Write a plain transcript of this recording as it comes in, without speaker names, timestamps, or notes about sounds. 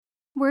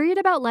Worried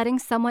about letting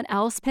someone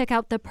else pick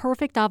out the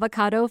perfect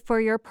avocado for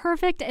your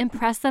perfect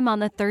impress them on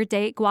the third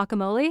date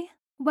guacamole?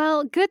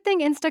 Well, good thing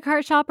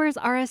Instacart shoppers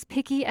are as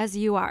picky as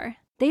you are.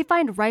 They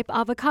find ripe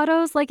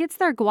avocados like it's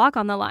their guac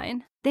on the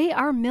line. They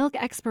are milk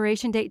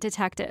expiration date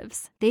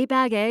detectives. They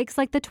bag eggs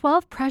like the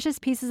 12 precious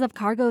pieces of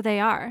cargo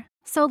they are.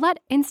 So let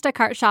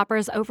Instacart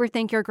shoppers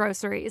overthink your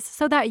groceries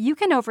so that you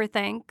can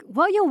overthink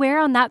what you'll wear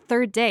on that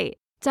third date.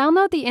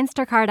 Download the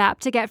Instacart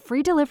app to get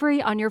free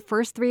delivery on your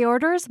first 3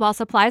 orders while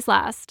supplies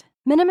last.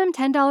 Minimum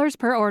 $10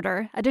 per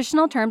order.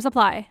 Additional terms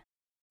apply.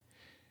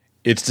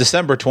 It's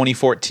December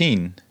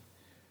 2014.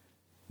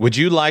 Would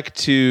you like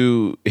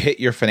to hit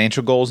your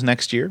financial goals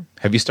next year?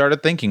 Have you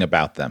started thinking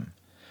about them?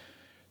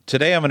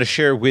 Today, I'm going to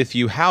share with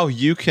you how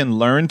you can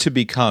learn to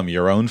become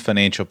your own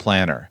financial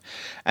planner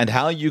and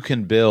how you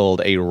can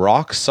build a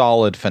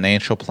rock-solid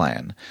financial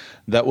plan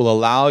that will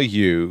allow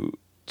you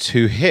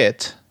to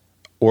hit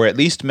or at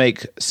least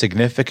make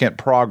significant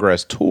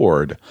progress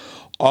toward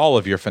all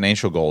of your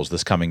financial goals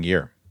this coming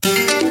year.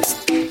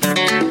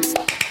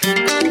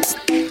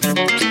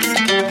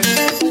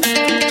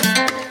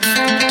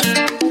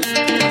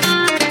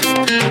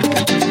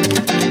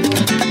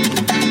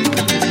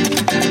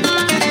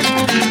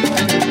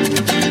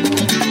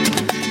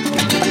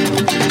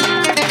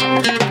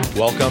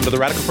 Welcome to the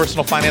Radical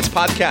Personal Finance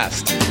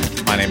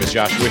Podcast. My name is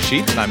Joshua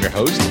Sheep, and I'm your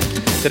host.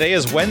 Today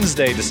is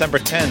Wednesday, December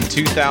 10,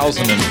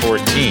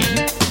 2014.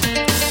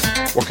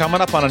 We're coming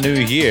up on a new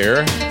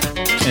year,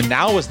 and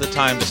now is the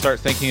time to start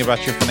thinking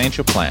about your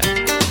financial plan.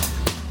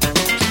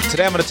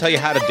 Today I'm going to tell you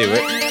how to do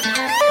it,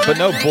 but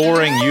no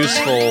boring,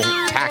 useful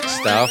tax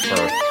stuff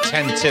or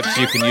 10 tips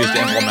you can use to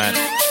implement.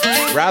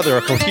 Rather,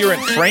 a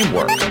coherent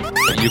framework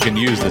that you can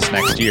use this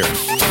next year.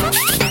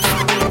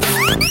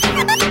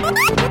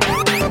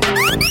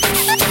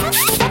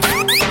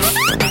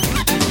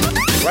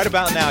 Right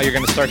about now, you're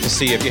going to start to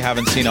see, if you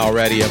haven't seen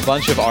already, a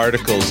bunch of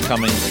articles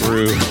coming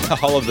through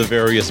all of the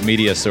various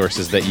media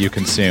sources that you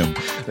consume.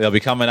 They'll be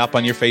coming up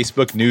on your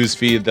Facebook news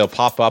feed. They'll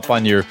pop up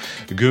on your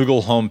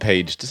Google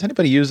homepage. Does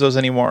anybody use those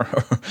anymore?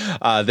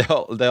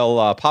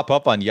 They'll pop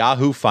up on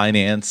Yahoo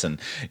Finance,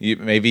 and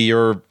maybe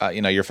your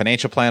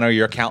financial planner,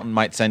 your accountant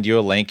might send you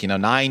a link.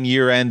 9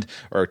 year-end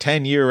or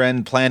 10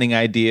 year-end planning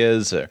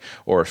ideas,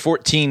 or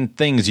 14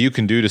 things you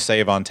can do to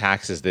save on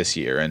taxes this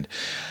year. And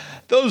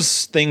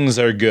those things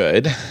are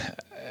good.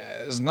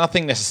 There's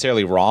nothing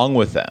necessarily wrong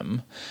with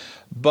them.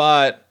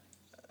 But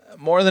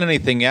more than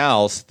anything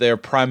else, they're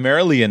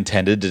primarily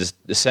intended to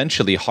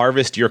essentially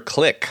harvest your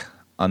click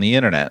on the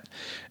internet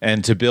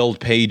and to build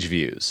page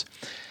views.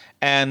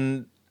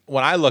 And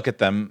when I look at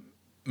them,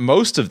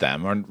 most of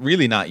them are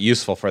really not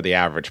useful for the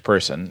average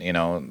person. We're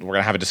going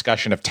to have a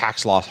discussion of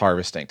tax loss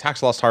harvesting.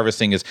 Tax loss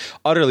harvesting is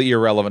utterly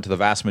irrelevant to the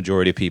vast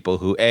majority of people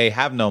who, A,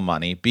 have no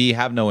money, B,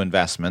 have no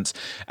investments,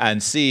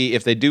 and C,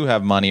 if they do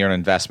have money or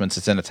investments,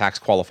 it's in a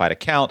tax-qualified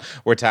account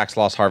where tax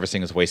loss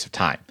harvesting is a waste of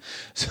time.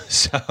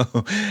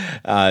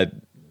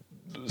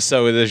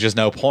 So there's just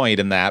no point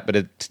in that, but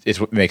it's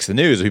what makes the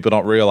news. People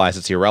don't realize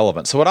it's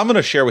irrelevant. So what I'm going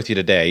to share with you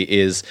today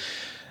is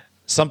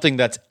something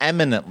that's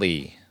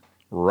eminently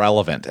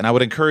relevant. And I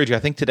would encourage you, I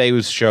think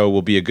today's show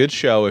will be a good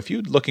show. If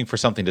you're looking for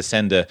something to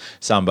send to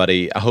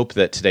somebody, I hope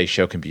that today's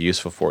show can be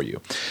useful for you.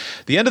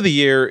 The end of the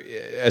year,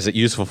 is it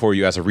useful for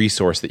you as a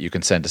resource that you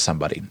can send to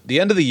somebody?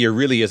 The end of the year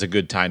really is a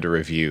good time to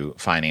review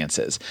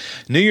finances.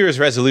 New Year's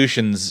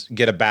resolutions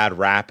get a bad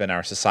rap in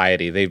our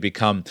society. They've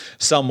become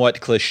somewhat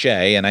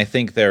cliche, and I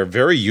think they're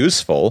very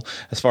useful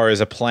as far as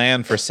a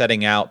plan for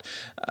setting out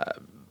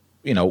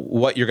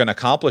what you're going to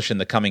accomplish in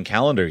the coming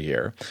calendar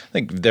year. I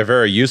think they're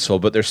very useful,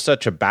 but there's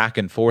such a back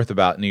and forth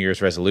about New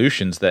Year's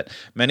resolutions that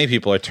many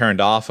people are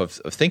turned off of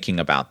thinking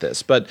about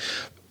this, but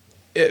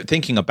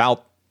thinking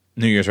about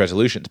New Year's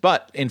resolutions.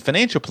 But in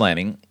financial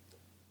planning,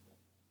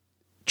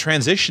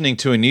 transitioning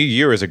to a new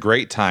year is a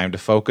great time to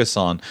focus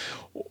on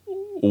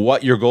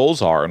what your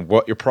goals are and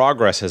what your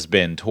progress has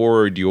been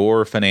toward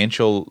your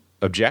financial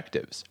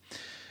objectives.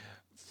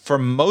 For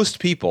most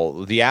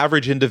people, the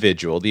average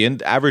individual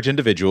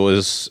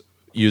is,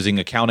 using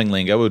accounting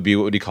lingo, would be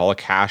what we call a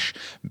cash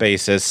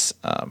basis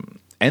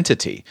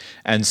entity.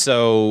 And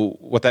so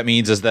what that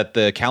means is that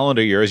the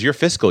calendar year is your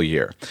fiscal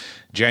year.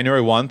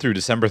 January 1 through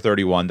December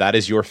 31, that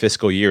is your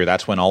fiscal year.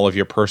 That's when all of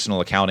your personal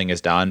accounting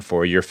is done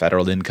for your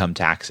federal income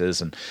taxes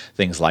and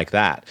things like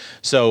that.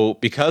 So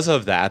because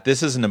of that,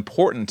 this is an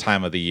important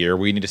time of the year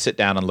where you need to sit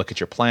down and look at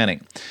your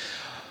planning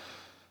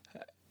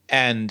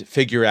and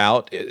figure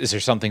out, is there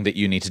something that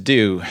you need to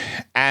do?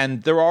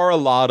 And there are a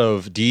lot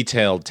of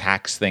detailed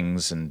tax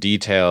things and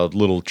detailed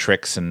little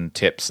tricks and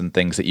tips and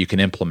things that you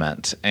can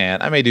implement.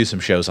 And I may do some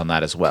shows on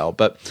that as well.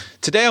 But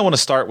today I want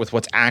to start with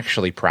what's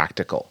actually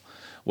practical,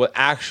 what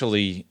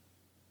actually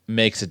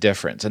makes a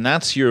difference. And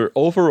that's your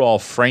overall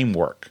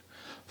framework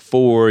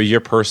for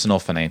your personal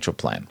financial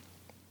plan.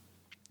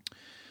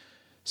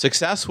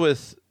 Success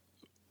with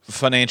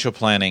financial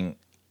planning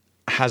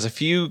has a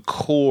few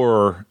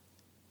core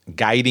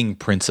guiding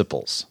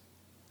principles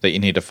that you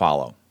need to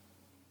follow.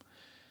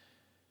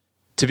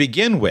 To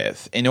begin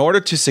with, in order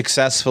to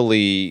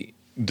successfully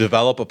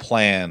develop a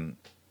plan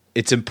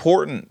it's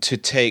important to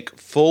take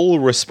full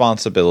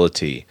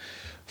responsibility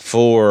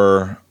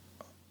for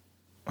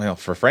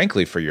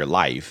frankly, for your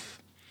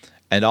life,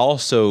 and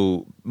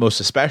also, most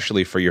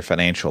especially, for your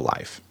financial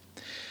life.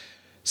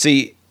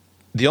 See,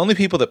 the only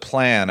people that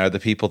plan are the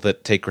people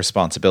that take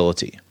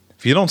responsibility.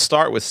 If you don't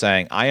start with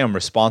saying, I am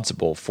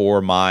responsible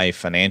for my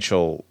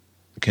financial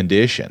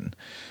condition,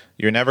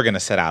 you're never going to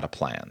set out a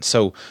plan.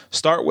 So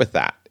start with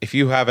that. If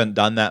you haven't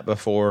done that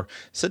before,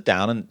 sit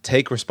down and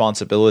take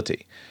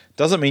responsibility.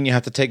 Doesn't mean you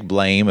have to take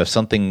blame if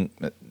something,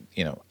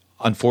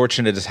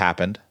 unfortunate has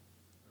happened.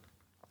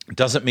 It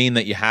doesn't mean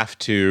that you have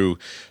to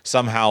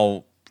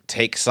somehow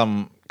take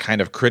some kind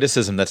of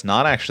criticism that's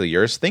not actually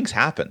yours. Things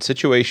happen.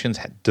 Situations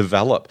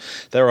develop.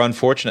 There are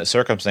unfortunate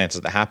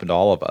circumstances that happen to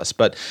all of us.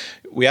 But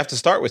we have to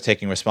start with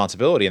taking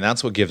responsibility, and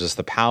that's what gives us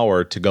the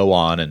power to go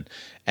on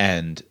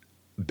and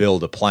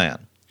build a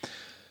plan.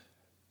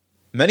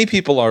 Many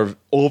people are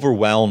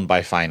overwhelmed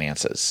by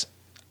finances.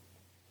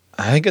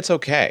 I think it's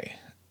okay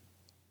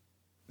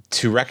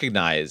to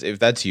recognize, if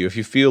that's you, if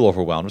you feel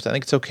overwhelmed, I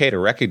think it's okay to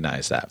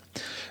recognize that.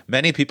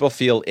 Many people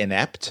feel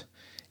inept,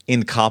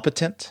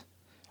 incompetent,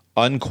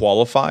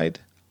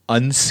 unqualified,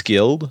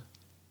 unskilled.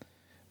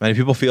 Many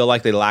people feel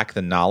like they lack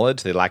the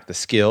knowledge, they lack the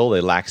skill, they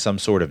lack some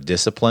sort of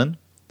discipline.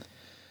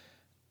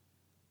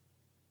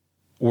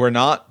 We're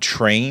not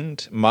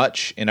trained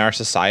much in our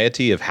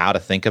society of how to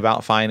think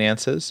about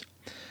finances.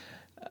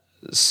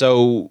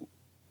 So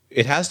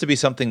it has to be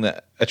something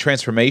a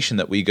transformation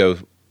that we go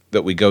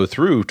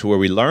through to where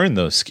we learn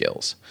those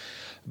skills.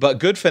 But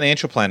good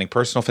financial planning,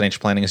 personal financial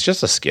planning, is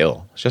just a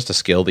skill. It's just a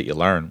skill that you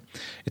learn.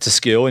 It's a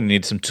skill, and you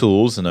need some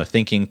tools and a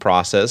thinking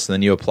process, and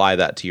then you apply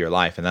that to your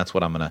life. And that's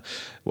what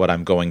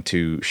I'm going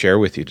to share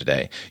with you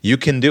today. You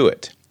can do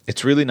it.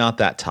 It's really not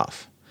that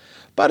tough.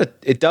 But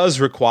it does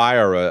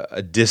require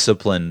a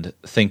disciplined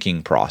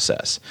thinking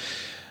process.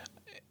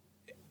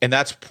 And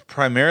that's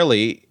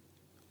primarily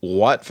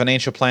what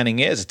financial planning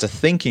is. It's a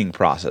thinking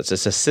process.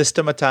 It's a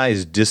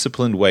systematized,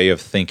 disciplined way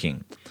of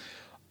thinking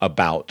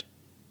about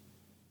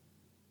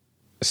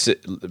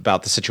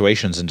the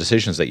situations and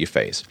decisions that you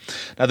face.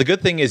 Now, the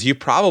good thing is you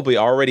probably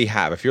already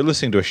have, if you're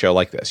listening to a show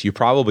like this, you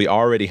probably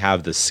already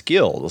have the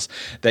skills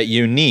that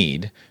you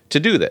need to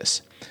do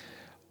this.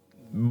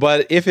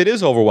 But if it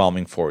is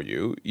overwhelming for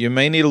you, you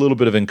may need a little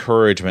bit of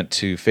encouragement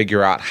to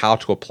figure out how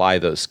to apply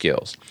those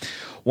skills.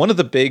 One of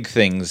the big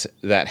things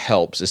that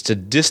helps is to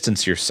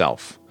distance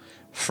yourself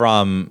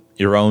from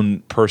your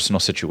own personal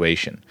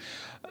situation.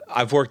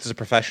 I've worked as a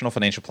professional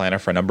financial planner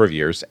for a number of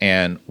years,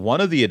 and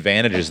one of the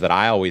advantages that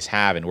I always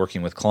have in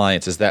working with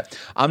clients is that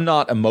I'm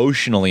not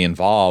emotionally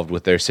involved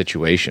with their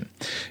situation.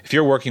 If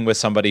you're working with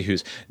somebody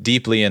who's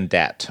deeply in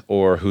debt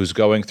or who's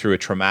going through a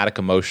traumatic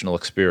emotional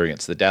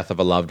experience, the death of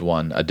a loved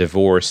one, a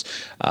divorce,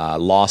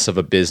 loss of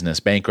a business,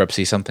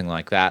 bankruptcy, something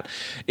like that,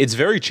 it's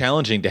very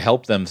challenging to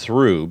help them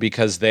through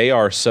because they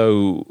are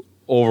so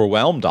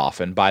overwhelmed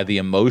often by the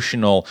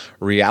emotional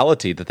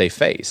reality that they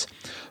face.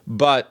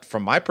 But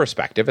from my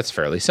perspective, it's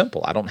fairly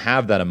simple. I don't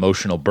have that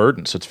emotional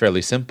burden, so it's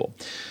fairly simple.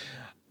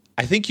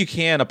 I think you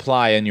can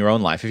apply in your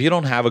own life. If you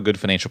don't have a good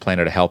financial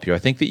planner to help you, I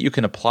think that you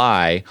can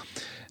apply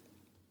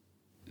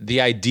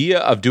the idea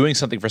of doing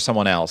something for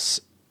someone else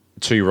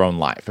to your own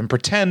life and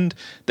pretend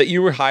that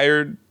you were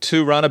hired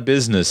to run a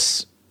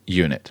business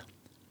unit.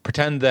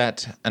 Pretend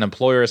that an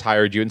employer has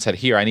hired you and said,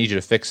 here, I need you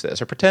to fix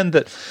this. Or pretend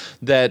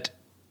that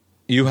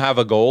you have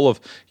a goal of,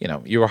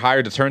 you were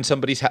hired to turn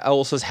somebody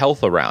else's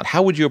health around.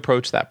 How would you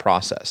approach that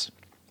process?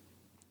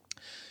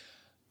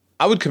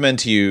 I would commend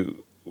to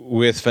you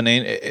with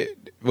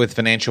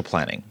financial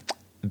planning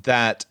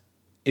that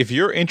if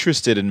you're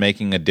interested in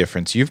making a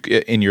difference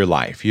in your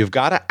life, you've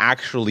got to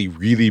actually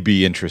really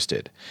be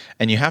interested,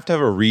 and you have to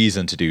have a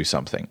reason to do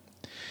something.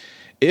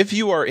 If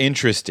you are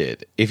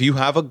interested, if you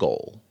have a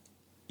goal,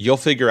 you'll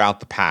figure out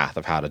the path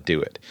of how to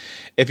do it.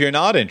 If you're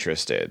not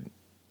interested,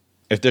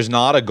 if there's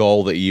not a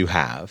goal that you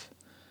have,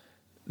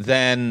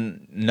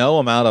 then no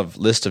amount of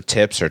list of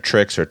tips or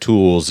tricks or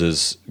tools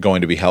is going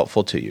to be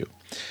helpful to you.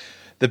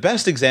 The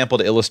best example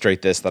to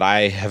illustrate this that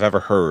I have ever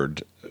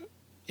heard,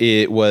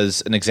 it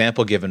was an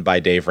example given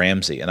by Dave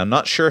Ramsey. And I'm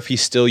not sure if he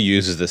still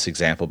uses this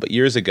example, but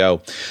years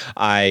ago,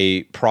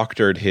 I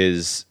proctored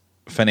his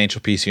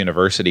Financial Peace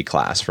University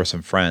class for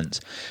some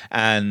friends.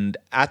 And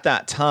at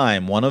that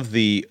time, one of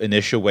the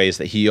initial ways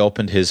that he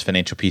opened his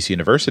Financial Peace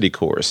University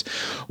course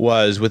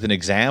was with an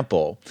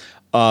example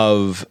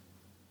of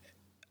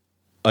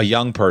a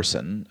young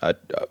person, a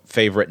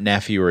favorite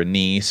nephew or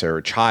niece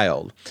or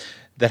child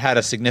that had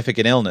a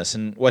significant illness.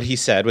 And what he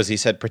said was,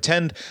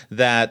 pretend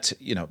that,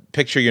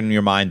 picture in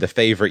your mind the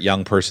favorite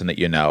young person that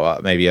you know,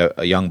 maybe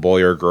a young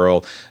boy or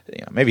girl,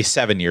 maybe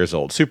 7 years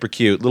old, super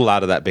cute, a little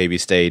out of that baby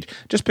stage.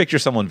 Just picture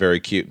someone very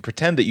cute and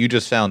pretend that you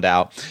just found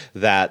out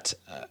that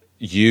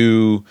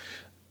you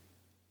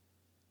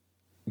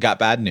got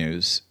bad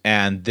news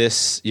and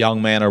this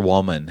young man or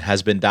woman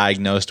has been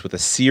diagnosed with a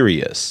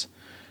serious,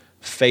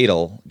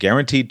 fatal,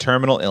 guaranteed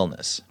terminal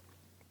illness.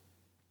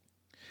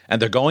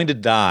 And they're going to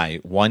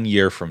die 1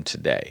 year from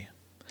today.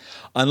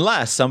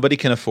 unless somebody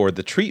can afford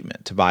the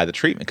treatment, to buy the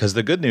treatment. Because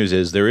the good news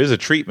is there is a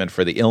treatment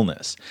for the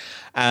illness.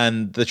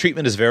 And the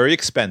treatment is very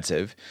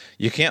expensive.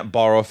 You can't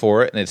borrow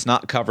for it, and it's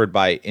not covered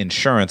by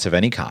insurance of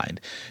any kind.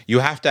 You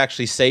have to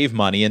actually save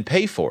money and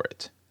pay for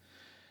it.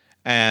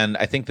 And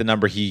I think the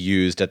number he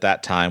used at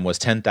that time was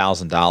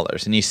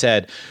 $10,000. And he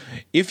said,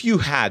 if you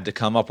had to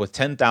come up with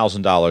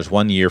 $10,000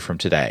 1 year from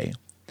today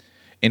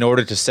in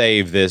order to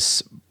save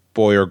this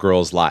boy or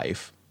girl's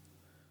life,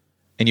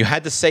 and you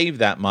had to save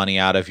that money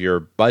out of your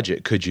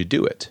budget, could you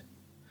do it?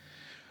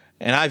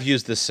 And I've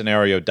used this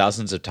scenario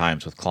dozens of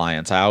times with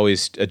clients. I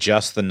always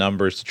adjust the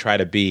numbers to try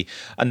to be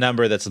a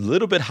number that's a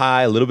little bit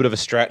high, a little bit of a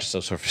stretch. So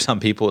for some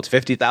people, it's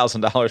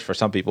 $50,000. For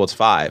some people, it's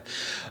 $5,000.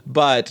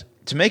 But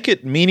to make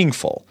it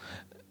meaningful,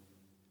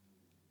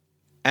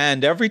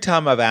 and every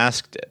time I've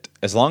asked it,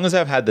 as long as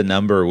I've had the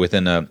number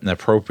within an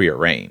appropriate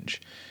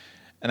range,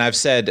 and I've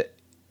said,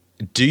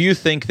 do you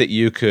think that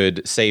you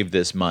could save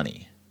this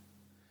money?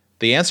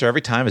 The answer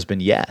every time has been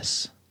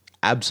yes,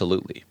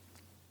 absolutely.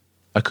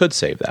 I could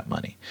save that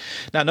money.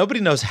 Now,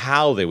 nobody knows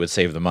how they would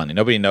save the money.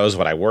 Nobody knows,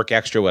 would I work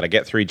extra? Would I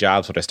get 3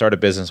 jobs? Would I start a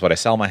business? Would I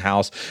sell my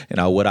house?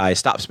 Would I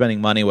stop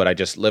spending money? Would I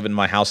just live in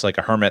my house like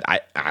a hermit?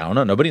 I don't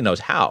know. Nobody knows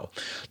how.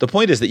 The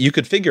point is that you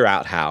could figure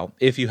out how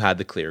if you had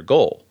the clear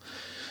goal.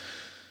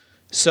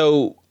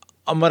 So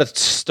I'm going to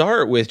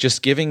start with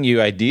just giving you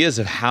ideas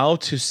of how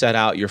to set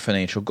out your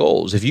financial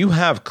goals. If you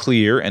have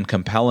clear and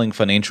compelling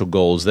financial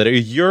goals that are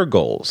your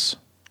goals,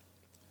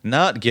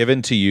 not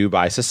given to you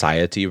by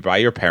society or by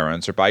your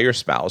parents or by your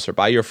spouse or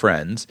by your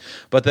friends,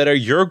 but that are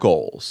your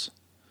goals,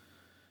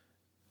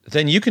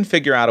 then you can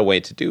figure out a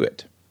way to do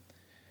it.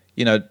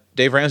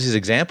 Dave Ramsey's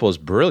example is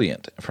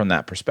brilliant from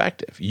that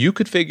perspective. You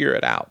could figure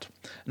it out.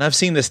 And I've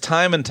seen this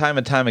time and time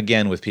and time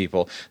again with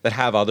people that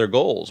have other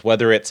goals,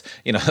 whether it's,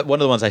 one of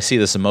the ones I see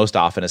this the most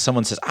often is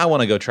someone says, I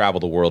want to go travel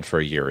the world for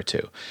a year or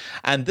two.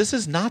 And this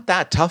is not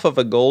that tough of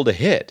a goal to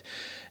hit.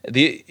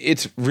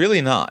 It's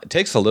really not. It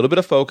takes a little bit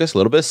of focus, a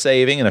little bit of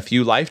saving, and a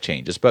few life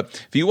changes.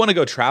 But if you want to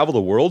go travel the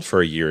world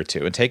for a year or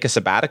two and take a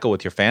sabbatical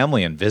with your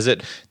family and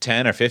visit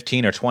 10 or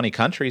 15 or 20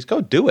 countries,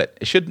 go do it.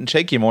 It shouldn't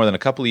take you more than a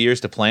couple of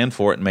years to plan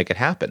for it and make it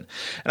happen.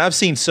 And I've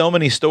seen so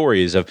many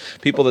stories of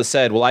people that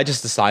said, well, I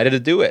just decided to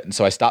do it. And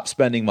so I stopped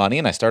spending money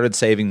and I started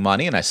saving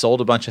money and I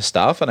sold a bunch of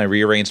stuff and I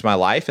rearranged my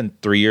life. And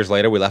 3 years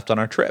later, we left on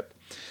our trip.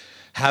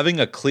 Having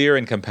a clear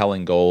and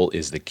compelling goal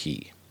is the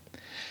key.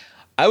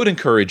 I would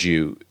encourage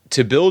you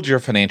to build your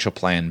financial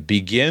plan,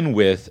 begin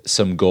with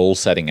some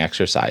goal-setting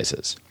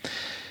exercises.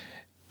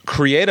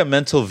 Create a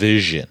mental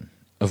vision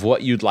of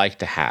what you'd like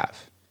to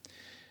have.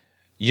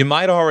 You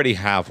might already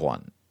have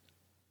one,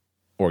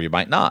 or you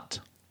might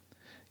not.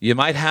 You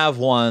might have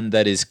one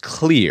that is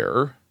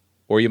clear,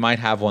 or you might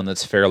have one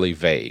that's fairly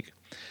vague.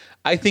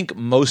 I think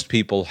most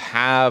people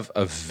have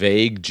a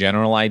vague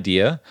general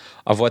idea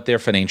of what their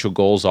financial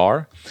goals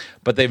are,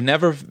 but they've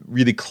never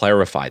really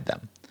clarified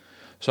them.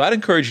 So I'd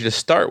encourage you to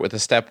start with a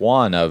step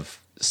 1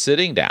 of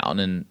sitting down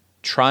and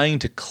trying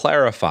to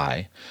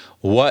clarify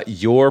what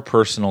your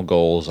personal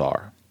goals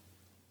are,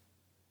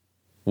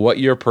 what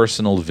your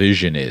personal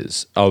vision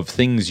is of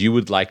things you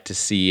would like to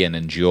see and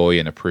enjoy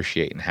and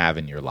appreciate and have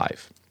in your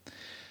life.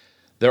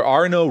 There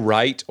are no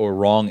right or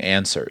wrong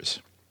answers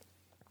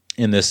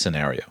in this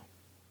scenario.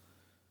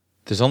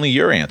 There's only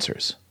your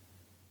answers.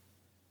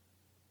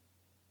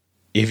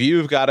 If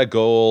you've got a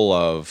goal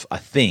of a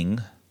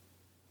thing,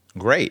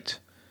 great.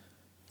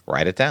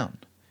 Write it down.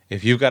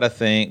 If you've got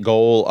a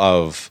goal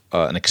of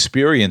an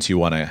experience you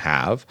want to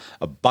have,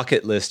 a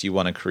bucket list you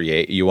want to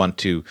create, you want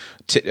to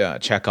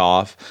check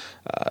off,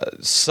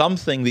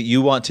 something that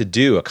you want to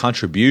do, a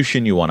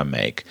contribution you want to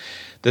make,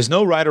 there's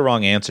no right or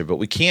wrong answer, but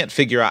we can't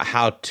figure out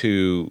how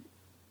to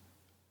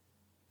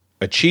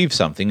achieve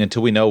something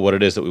until we know what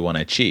it is that we want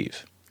to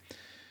achieve.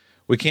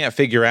 We can't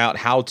figure out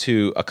how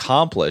to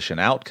accomplish an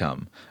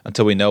outcome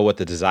until we know what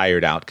the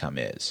desired outcome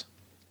is.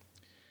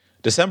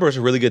 December is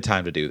a really good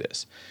time to do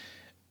this.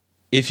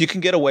 If you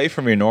can get away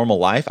from your normal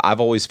life, I've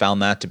always found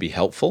that to be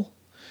helpful.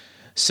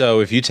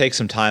 So if you take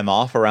some time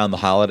off around the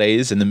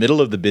holidays, in the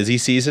middle of the busy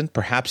season,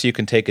 perhaps you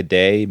can take a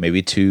day,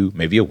 maybe 2,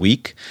 maybe a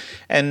week,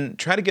 and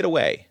try to get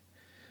away.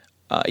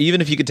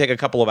 Even if you could take a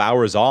couple of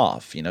hours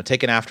off,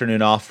 take an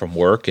afternoon off from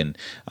work. And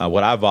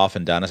what I've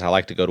often done is I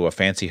like to go to a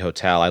fancy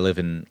hotel. I live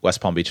in West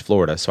Palm Beach,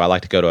 Florida, so I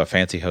like to go to a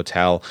fancy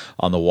hotel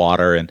on the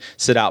water and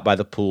sit out by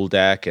the pool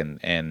deck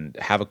and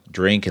have a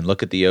drink and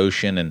look at the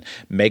ocean and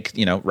make,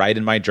 write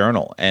in my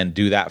journal and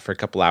do that for a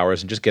couple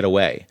hours and just get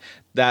away.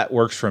 That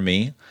works for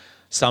me.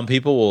 Some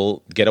people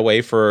will get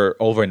away for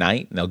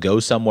overnight and they'll go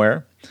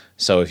somewhere.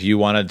 So if you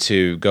wanted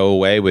to go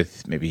away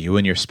with maybe you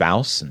and your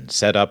spouse and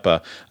set up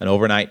an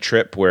overnight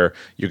trip where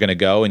you're going to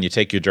go and you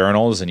take your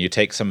journals and you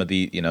take some of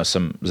the,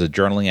 some of the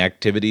journaling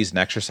activities and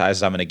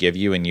exercises I'm going to give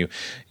you, and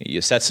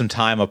you set some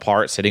time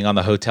apart sitting on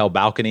the hotel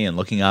balcony and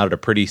looking out at a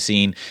pretty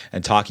scene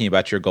and talking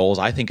about your goals,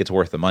 I think it's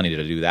worth the money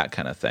to do that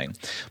kind of thing.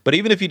 But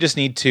even if you just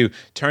need to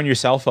turn your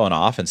cell phone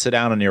off and sit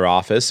down in your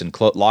office and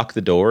lock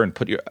the door and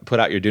put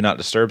out your do not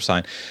disturb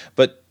sign,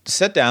 but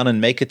sit down and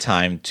make a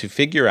time to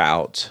figure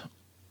out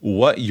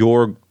what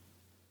your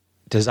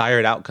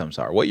desired outcomes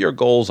are, what your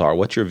goals are,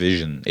 what your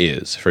vision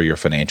is for your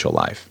financial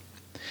life.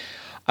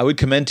 I would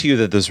commend to you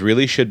that this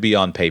really should be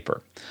on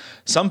paper.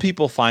 Some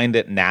people find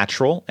it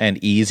natural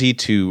and easy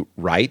to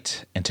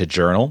write and to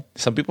journal.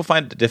 Some people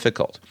find it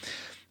difficult.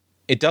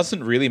 It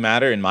doesn't really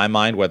matter in my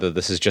mind whether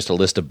this is just a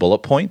list of bullet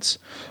points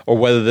or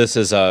whether this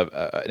is an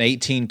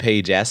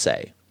 18-page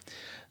essay.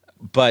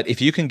 But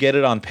if you can get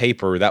it on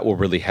paper, that will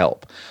really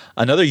help.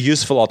 Another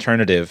useful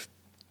alternative,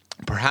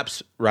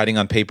 perhaps writing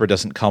on paper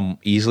doesn't come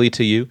easily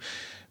to you,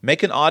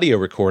 make an audio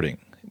recording.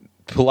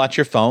 Pull out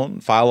your phone,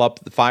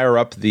 fire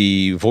up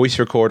the voice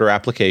recorder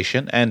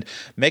application, and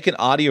make an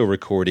audio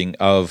recording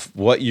of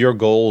what your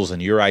goals and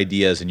your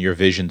ideas and your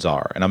visions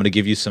are. And I'm going to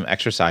give you some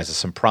exercises,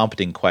 some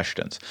prompting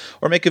questions.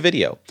 Or make a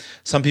video.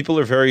 Some people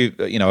are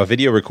a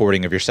video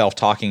recording of yourself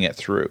talking it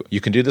through.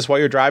 You can do this while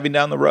you're driving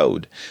down the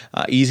road.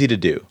 Easy to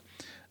do.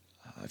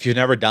 If you've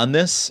never done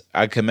this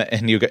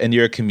and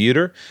you're a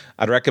commuter,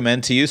 I'd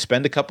recommend to you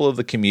spend a couple of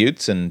the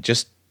commutes and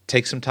just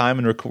take some time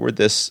and record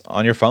this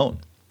on your phone.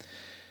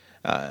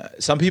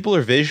 Some people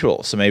are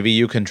visual, so maybe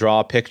you can draw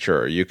a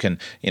picture. You can,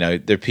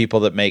 there are people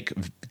that make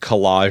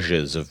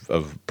collages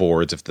of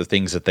boards of the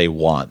things that they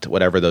want,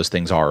 whatever those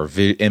things are,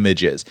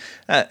 images.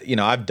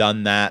 I've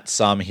done that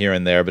some here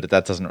and there, but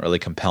that doesn't really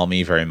compel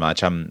me very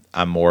much. I'm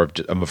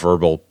a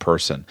verbal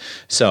person.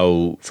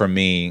 So for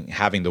me,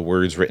 having the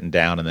words written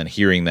down and then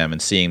hearing them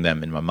and seeing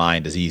them in my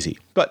mind is easy.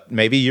 But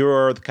maybe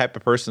you're the type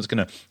of person that's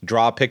going to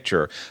draw a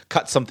picture,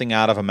 cut something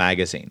out of a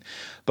magazine.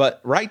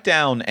 But write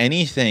down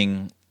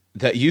anything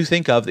that you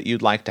think of that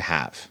you'd like to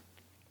have.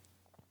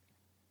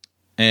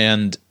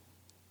 And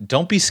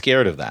don't be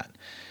scared of that.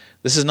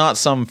 This is not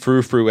some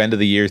frou-frou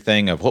end-of-the-year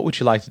thing of what would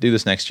you like to do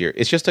this next year.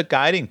 It's just a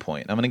guiding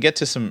point. I'm going to get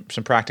to some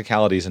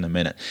practicalities in a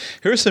minute.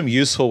 Here are some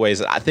useful ways,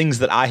 things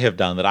that I have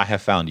done that I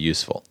have found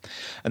useful.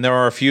 And there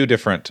are a few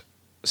different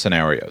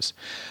scenarios.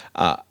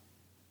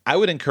 I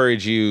would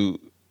encourage you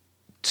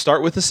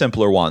start with the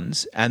simpler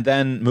ones and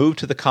then move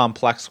to the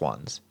complex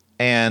ones.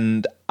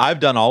 And I've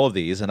done all of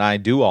these, and I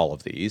do all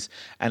of these,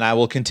 and I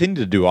will continue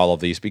to do all of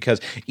these because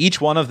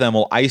each one of them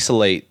will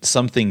isolate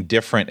something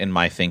different in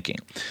my thinking.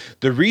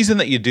 The reason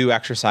that you do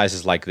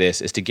exercises like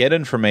this is to get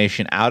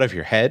information out of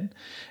your head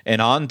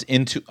and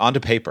onto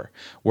paper,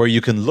 where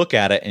you can look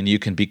at it and you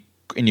can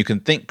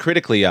think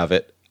critically of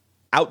it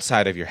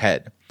outside of your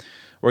head,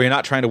 where you're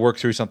not trying to work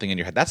through something in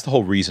your head. That's the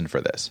whole reason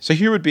for this. So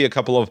here would be a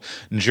couple of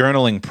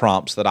journaling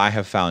prompts that I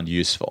have found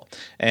useful.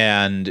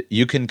 And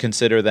you can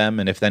consider them,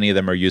 and if any of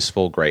them are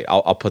useful, great.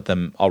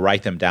 I'll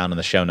write them down in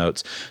the show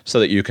notes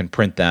so that you can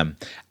print them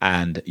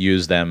and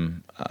use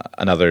them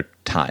another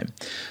time.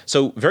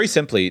 So very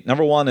simply,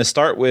 number one is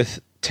start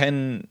with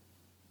 10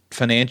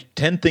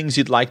 things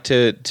you'd like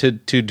to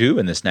do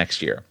in this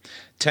next year.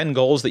 10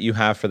 goals that you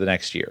have for the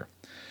next year.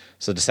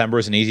 So December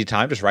is an easy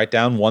time. Just write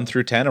down 1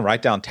 through 10 and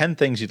write down 10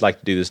 things you'd like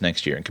to do this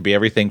next year. It could be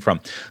everything from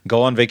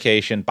go on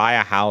vacation, buy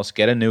a house,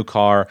 get a new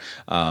car,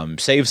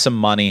 save some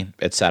money,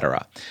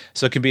 etc.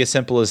 So it can be as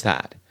simple as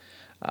that.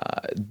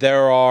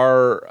 There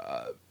are,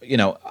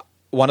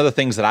 one of the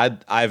things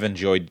that I've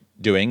enjoyed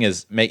doing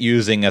is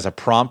using as a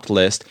prompt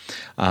list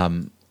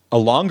a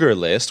longer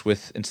list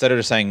with, instead of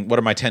just saying, what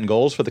are my 10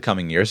 goals for the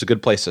coming year? It's a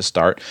good place to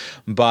start.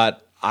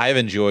 But I've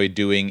enjoyed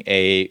doing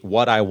a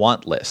what I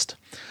want list.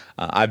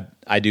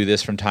 I do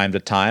this from time to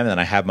time, and then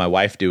I have my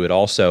wife do it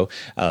also,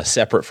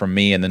 separate from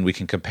me, and then we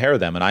can compare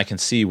them, and I can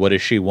see what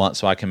does she want,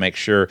 so I can make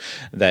sure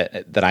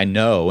that I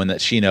know and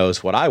that she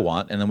knows what I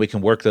want, and then we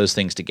can work those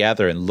things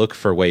together and look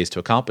for ways to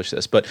accomplish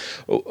this. But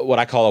what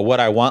I call a what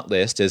I want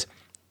list is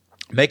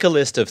make a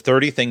list of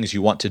 30 things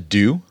you want to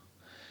do,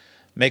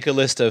 make a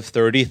list of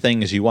 30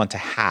 things you want to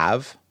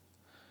have,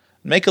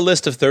 make a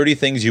list of 30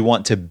 things you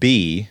want to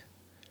be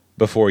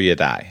before you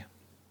die.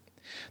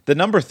 The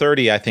number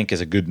 30, I think,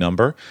 is a good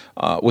number.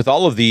 With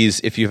all of these,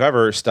 if you've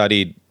ever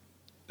studied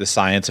the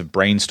science of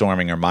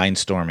brainstorming or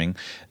mindstorming,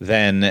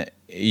 then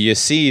you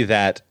see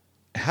that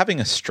having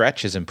a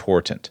stretch is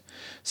important.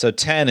 So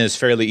 10 is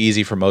fairly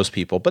easy for most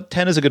people, but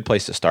 10 is a good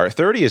place to start.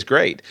 30 is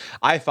great.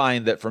 I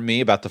find that for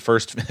me, about the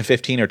first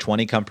 15 or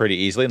 20 come pretty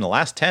easily, and the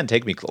last 10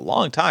 take me a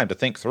long time to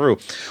think through,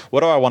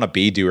 what do I want to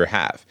be, do, or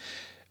have?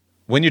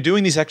 When you're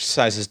doing these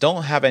exercises,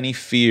 don't have any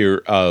fear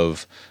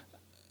of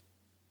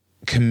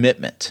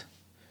commitment.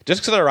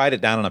 Just because I write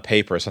it down on a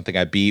paper, something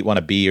I want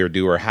to be or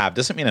do or have,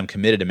 doesn't mean I'm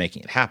committed to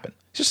making it happen.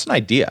 It's just an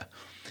idea.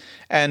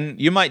 And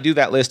you might do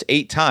that list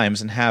 8 times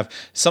and have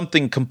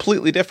something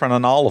completely different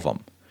on all of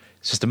them.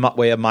 It's just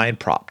a mind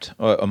prompt.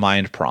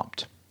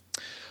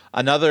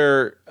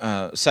 Another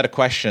set of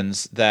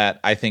questions that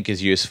I think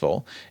is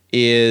useful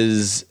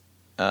is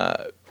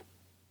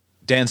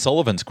Dan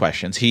Sullivan's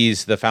questions.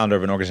 He's the founder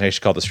of an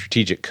organization called The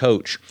Strategic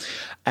Coach.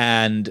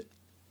 And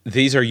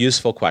these are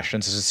useful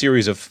questions. There's a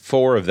series of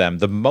 4 of them.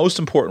 The most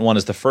important one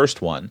is the first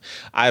one.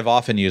 I've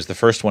often used the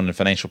first one in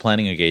financial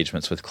planning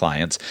engagements with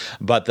clients,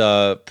 but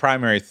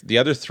the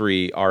other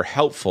 3 are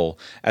helpful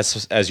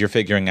as you're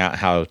figuring out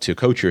how to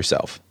coach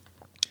yourself.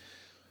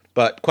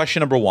 But question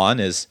number 1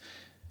 is,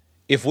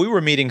 if we were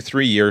meeting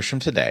 3 years from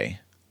today,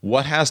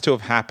 What has to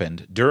have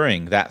happened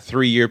during that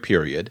 3-year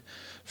period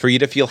for you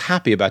to feel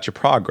happy about your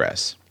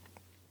progress?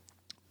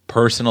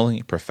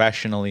 Personally,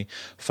 professionally,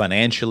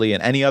 financially,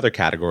 and any other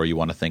category you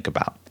want to think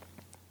about.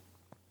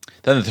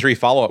 Then the 3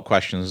 follow-up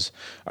questions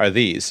are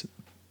these.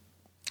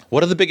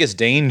 What are the biggest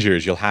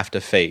dangers you'll have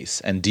to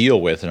face and deal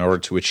with in order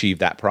to achieve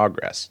that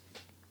progress?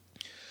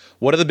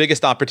 What are the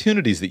biggest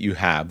opportunities that you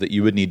have that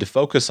you would need to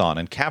focus on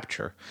and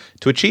capture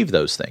to achieve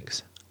those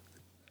things?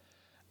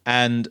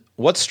 And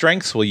what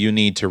strengths will you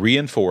need to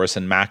reinforce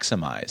and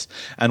maximize?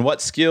 And what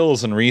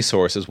skills and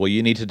resources will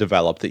you need to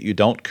develop that you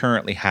don't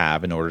currently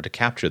have in order to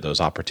capture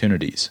those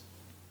opportunities?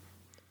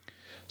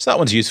 So that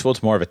one's useful.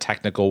 It's more of a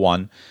technical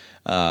one.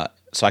 So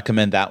I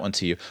commend that one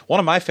to you. One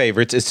of my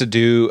favorites is to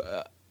do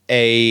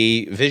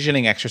a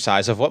visioning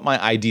exercise of what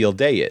my ideal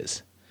day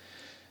is.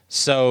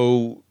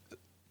 So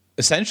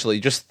essentially,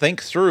 just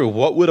think through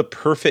what would a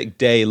perfect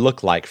day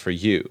look like for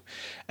you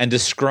and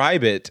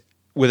describe it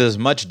with as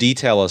much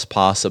detail as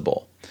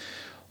possible.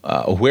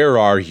 Where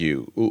are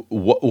you?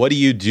 What do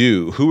you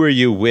do? Who are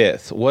you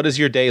with? What does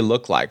your day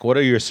look like? What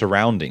are your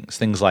surroundings?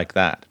 Things like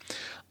that.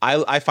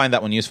 I find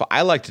that one useful.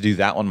 I like to do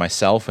that one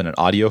myself in an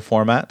audio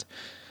format.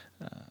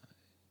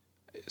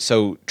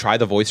 So try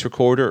the voice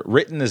recorder.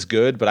 Written is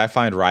good, but I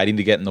find writing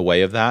to get in the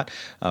way of that.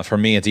 For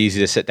me, it's easy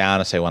to sit down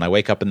and say when I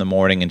wake up in the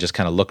morning and just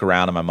kind of look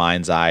around in my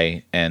mind's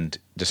eye and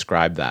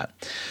describe that.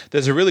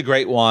 There's a really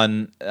great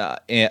one,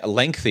 a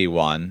lengthy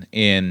one,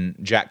 in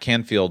Jack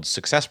Canfield's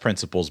Success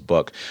Principles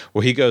book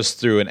where he goes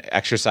through an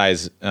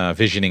exercise,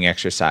 visioning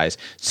exercise.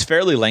 It's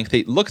fairly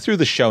lengthy. Look through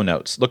the show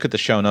notes. Look at the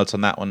show notes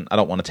on that one. I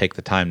don't want to take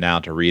the time now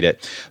to read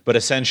it. But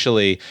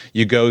essentially,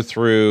 you go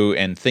through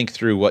and think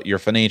through what your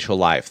financial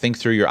life, think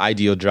through your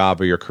ideal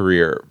job or your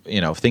career,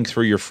 think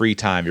through your free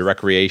time, your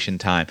recreation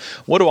time.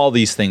 What do all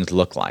these things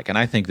look like? And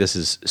I think this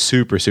is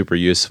super, super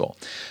useful.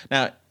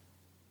 Now,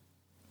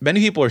 many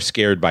people are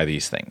scared by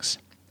these things,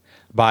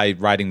 by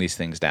writing these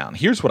things down.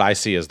 Here's what I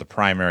see as the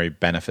primary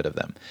benefit of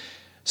them,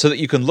 so that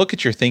you can look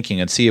at your thinking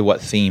and see what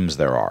themes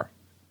there are.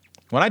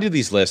 When I do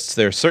these lists,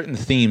 there are certain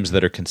themes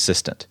that are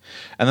consistent,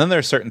 and then there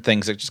are certain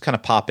things that just kind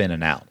of pop in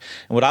and out.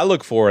 And what I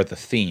look for are the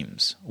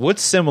themes.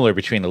 What's similar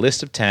between a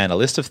list of 10, a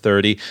list of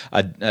 30,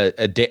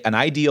 an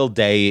ideal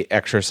day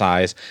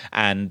exercise,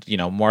 and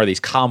more of these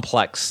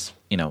complex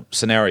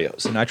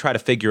scenarios. And I try to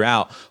figure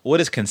out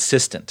what is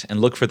consistent and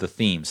look for the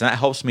themes. And that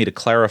helps me to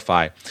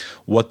clarify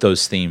what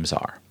those themes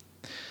are.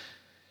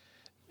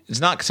 It's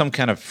not some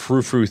kind of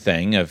frou-frou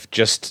thing of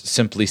just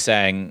simply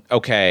saying,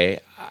 okay,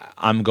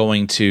 I'm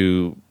going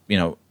to,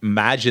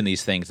 imagine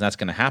these things and that's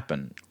going to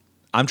happen.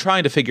 I'm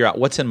trying to figure out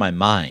what's in my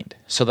mind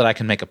so that I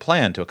can make a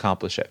plan to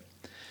accomplish it.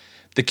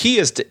 The key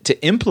is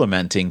to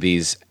implementing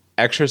these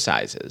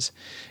exercises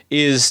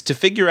is to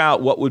figure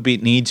out what would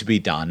need to be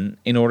done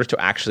in order to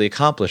actually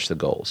accomplish the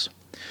goals.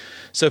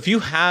 So if you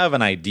have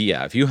an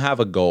idea, if you have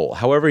a goal,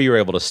 however you're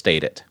able to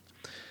state it,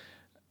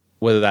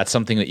 whether that's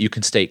something that you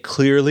can state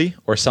clearly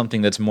or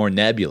something that's more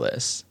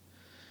nebulous,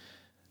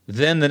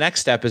 then the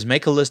next step is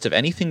make a list of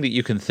anything that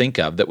you can think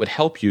of that would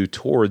help you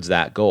towards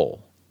that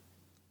goal.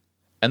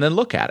 And then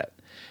look at it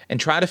and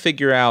try to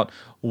figure out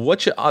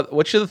which of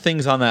the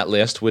things on that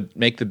list would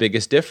make the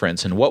biggest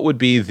difference and what would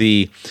be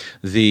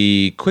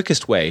the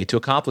quickest way to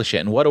accomplish it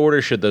and what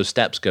order should those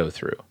steps go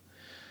through.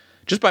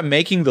 Just by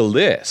making the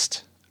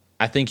list,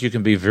 I think you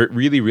can be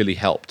really, really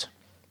helped.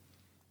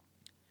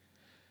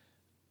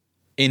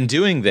 In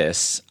doing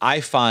this, I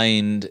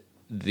find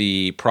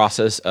the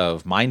process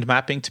of mind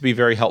mapping to be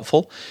very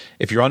helpful.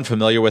 If you're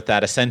unfamiliar with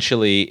that,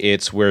 essentially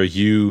it's where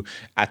you,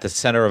 at the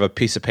center of a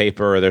piece of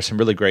paper, there's some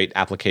really great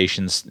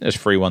applications, there's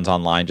free ones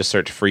online, just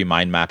search free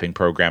mind mapping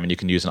program and you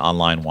can use an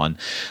online one,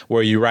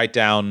 where you write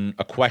down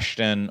a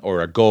question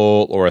or a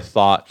goal or a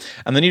thought,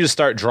 and then you just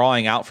start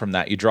drawing out from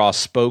that. You draw a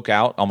spoke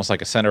out, almost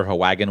like a center of a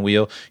wagon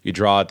wheel. You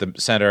draw at the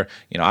center,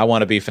 I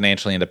want to be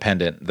financially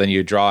independent. Then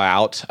you draw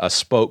out a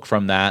spoke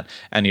from that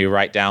and you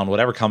write down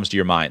whatever comes to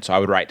your mind. So I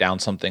would write down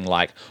something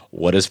like,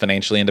 what does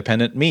financially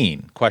independent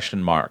mean? ?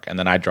 And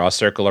then I draw a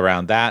circle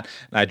around that,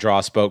 and I draw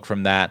a spoke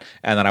from that,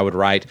 and then I would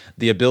write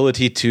the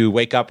ability to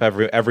wake up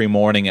every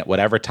morning at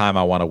whatever time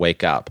I want to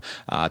wake up,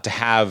 to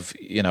have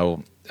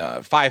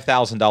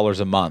 $5,000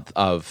 a month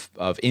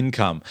of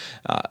income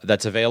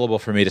that's available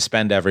for me to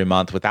spend every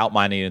month without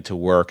my needing to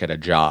work at a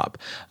job,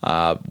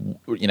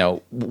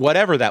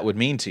 whatever that would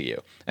mean to you.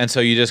 And so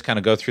you just kind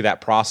of go through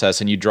that process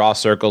and you draw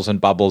circles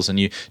and bubbles and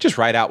you just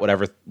write out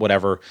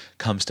whatever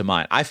comes to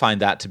mind. I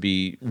find that to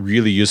be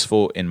really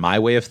useful in my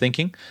way of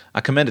thinking.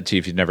 I commend it to you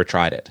if you've never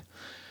tried it.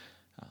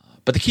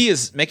 But the key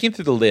is making it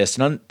through the list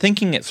and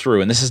thinking it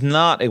through. And this is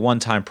not a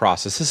one-time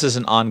process. This is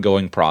an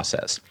ongoing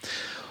process.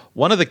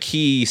 One of the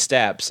key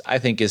steps, I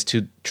think, is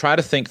to try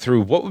to think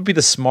through what would be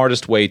the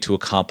smartest way to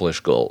accomplish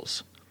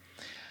goals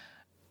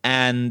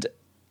and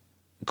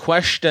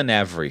question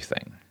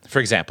everything. For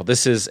example,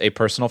 this is a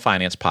personal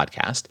finance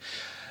podcast.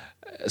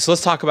 So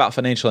let's talk about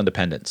financial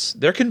independence.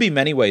 There can be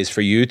many ways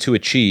for you to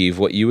achieve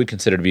what you would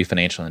consider to be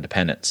financial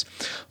independence.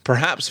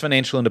 Perhaps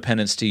financial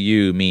independence to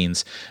you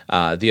means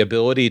the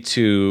ability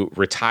to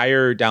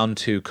retire down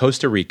to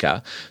Costa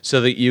Rica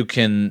so that you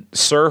can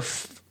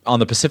surf on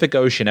the Pacific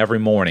Ocean every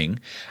morning,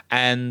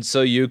 and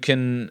so you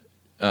can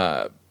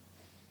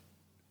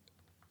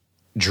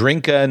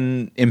drink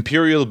an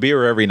Imperial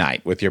beer every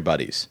night with your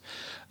buddies.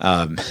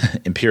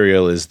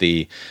 Imperial is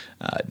the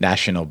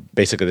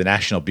basically the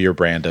national beer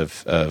brand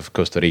of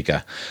Costa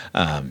Rica.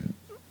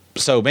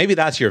 So maybe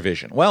that's your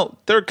vision. Well,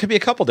 there could be a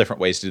couple different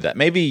ways to do that.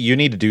 Maybe you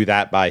need to do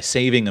that by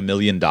saving $1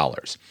 million.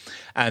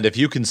 And if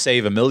you can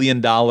save $1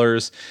 million,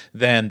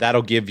 then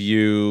that'll give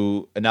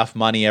you enough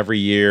money every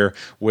year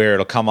where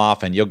it'll come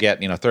off and you'll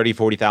get, $30,000,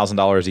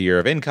 $40,000 a year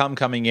of income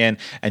coming in,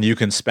 and you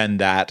can spend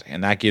that,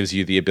 and that gives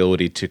you the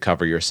ability to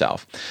cover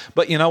yourself.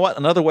 But you know what?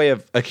 Another way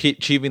of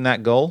achieving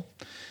that goal,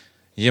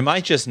 you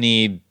might just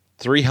need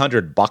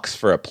 $300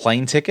 for a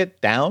plane ticket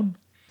down,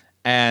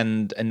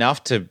 and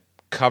enough to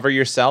cover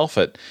yourself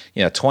at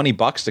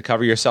 $20 to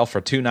cover yourself for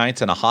 2 nights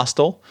in a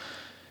hostel,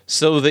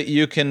 so that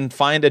you can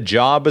find a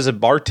job as a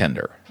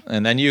bartender,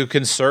 and then you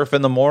can surf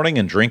in the morning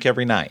and drink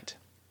every night.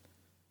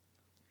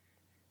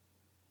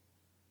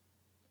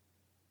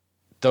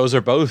 Those are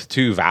both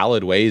 2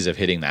 valid ways of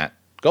hitting that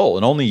goal,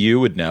 and only you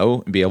would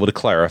know and be able to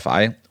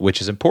clarify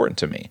which is important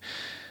to me.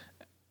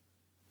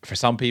 For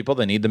some people,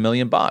 they need the $1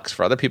 million.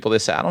 For other people, they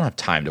say, I don't have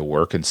time to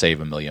work and save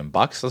 $1 million.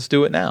 Let's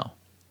do it now.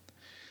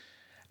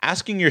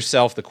 Asking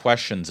yourself the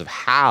questions of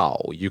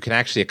how you can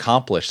actually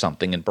accomplish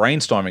something, and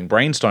brainstorming,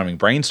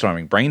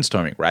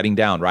 writing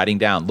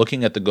down,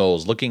 looking at the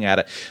goals, looking at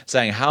it,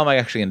 saying, how am I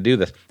actually going to do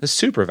this? This is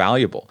super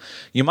valuable.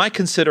 You might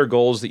consider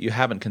goals that you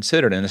haven't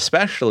considered, and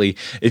especially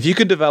if you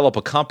can develop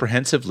a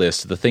comprehensive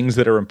list of the things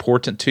that are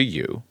important to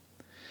you,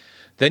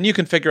 then you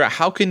can figure out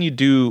how can you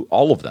do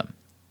all of them.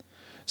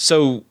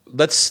 So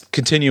let's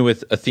continue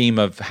with a theme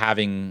of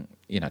having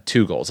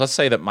 2 goals. Let's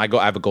say that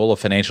I have a goal of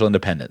financial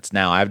independence.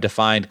 Now, I've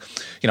defined,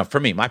 for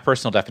me, my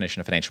personal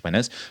definition of financial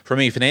independence, for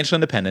me, financial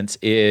independence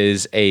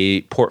is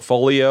a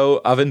portfolio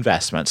of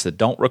investments that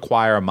don't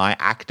require my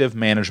active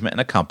management in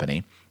a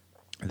company,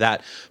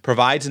 that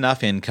provides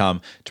enough income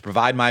to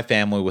provide my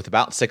family with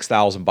about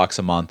 $6,000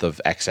 a month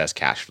of excess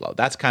cash flow.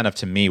 That's kind of,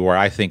 to me, where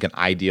I think an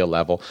ideal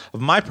level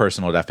of my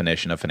personal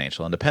definition of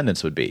financial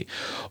independence would be.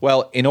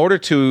 Well, in order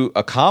to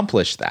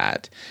accomplish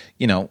that,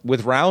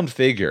 with round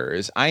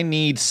figures, I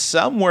need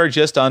somewhere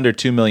just under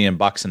 $2 million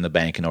in the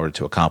bank in order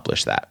to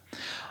accomplish that.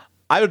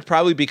 I would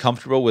probably be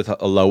comfortable with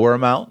a lower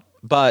amount,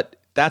 but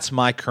that's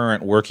my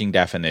current working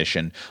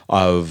definition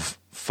of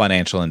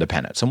financial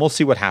independence. And we'll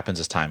see what happens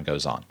as time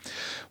goes on.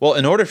 Well,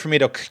 in order for me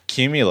to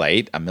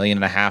accumulate $1.5 million,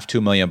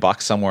 $2 million,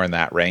 somewhere in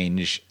that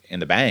range in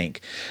the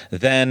bank,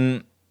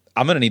 then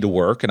I'm going to need to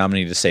work and I'm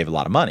going to need to save a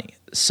lot of money.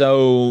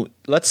 So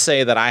let's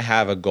say that I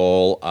have a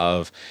goal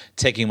of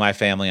taking my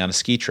family on a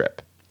ski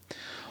trip.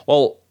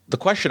 Well, the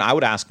question I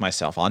would ask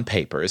myself on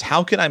paper is,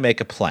 how can I make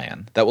a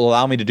plan that will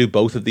allow me to do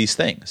both of these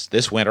things?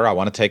 This winter, I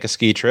want to take a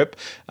ski trip.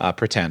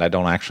 Pretend I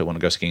don't actually want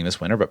to go skiing this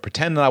winter, but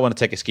pretend that I want to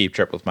take a ski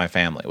trip with my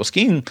family. Well,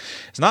 skiing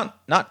is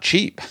not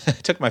cheap. I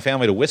took my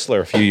family to Whistler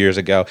a few years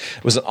ago.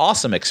 It was an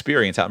awesome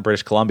experience out in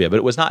British Columbia, but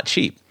it was not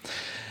cheap.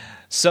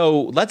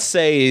 So let's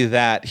say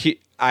that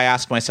I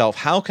ask myself,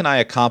 how can I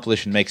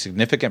accomplish and make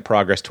significant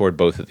progress toward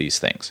both of these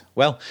things?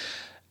 Well,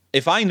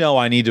 if I know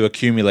I need to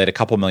accumulate a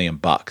couple $1 million,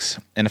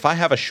 and if I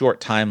have a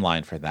short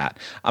timeline for that,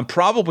 I'm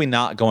probably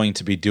not going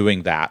to be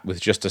doing that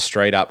with just a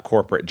straight up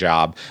corporate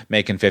job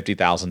making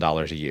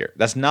 $50,000 a year.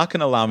 That's not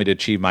going to allow me to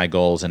achieve my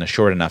goals in a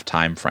short enough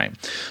time frame.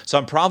 So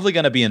I'm probably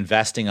going to be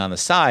investing on the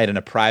side in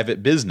a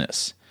private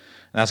business.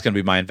 And that's going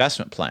to be my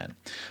investment plan.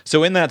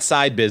 So in that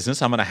side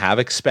business, I'm going to have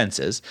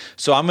expenses.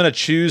 So I'm going to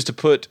choose to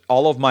put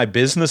all of my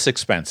business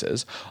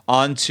expenses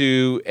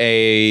onto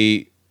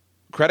a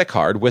credit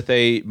card with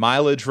a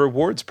mileage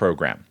rewards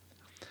program.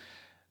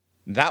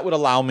 That would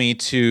allow me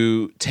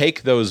to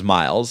take those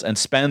miles and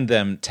spend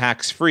them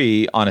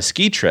tax-free on a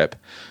ski trip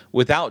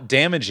without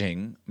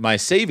damaging my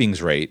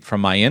savings rate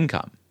from my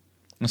income.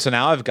 And so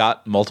now I've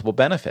got multiple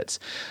benefits.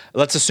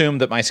 Let's assume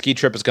that my ski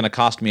trip is going to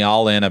cost me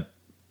all in a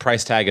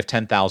price tag of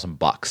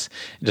 $10,000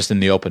 just in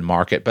the open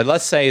market. But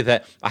let's say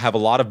that I have a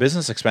lot of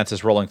business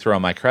expenses rolling through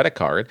on my credit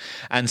card,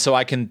 and so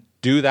I can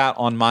do that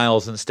on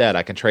miles instead.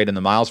 I can trade in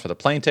the miles for the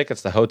plane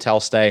tickets, the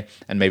hotel stay,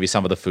 and maybe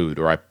some of the food,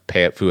 or I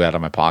pay food out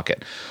of my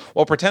pocket.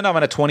 Well, pretend I'm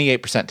in a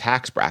 28%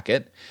 tax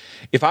bracket.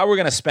 If I were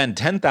going to spend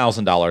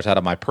 $10,000 out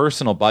of my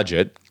personal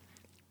budget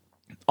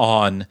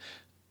on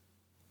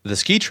the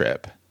ski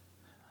trip,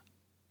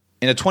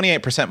 in a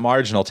 28%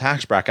 marginal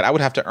tax bracket, I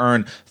would have to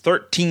earn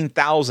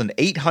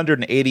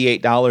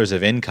 $13,888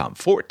 of income,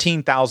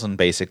 $14,000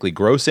 basically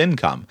gross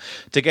income,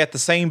 to get the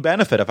same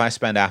benefit if I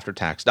spend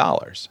after-tax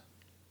dollars.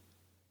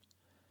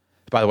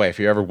 By the way, if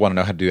you ever want to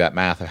know how to do that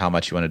math of how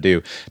much you want to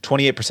do,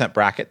 28%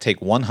 bracket,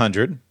 take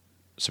 100.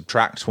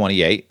 subtract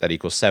 28, that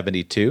equals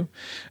 72,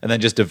 and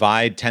then just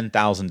divide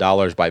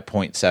 $10,000 by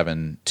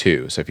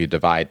 0.72. So if you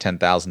divide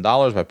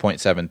 $10,000 by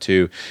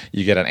 0.72,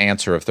 you get an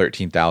answer of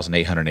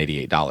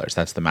 $13,888.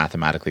 That's the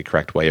mathematically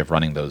correct way of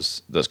running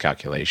those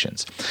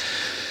calculations.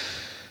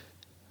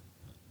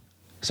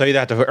 So you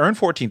have to earn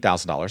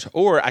 $14,000,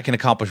 or I can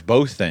accomplish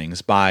both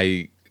things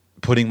by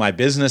putting my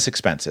business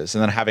expenses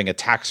and then having a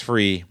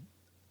tax-free,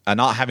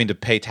 not having to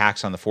pay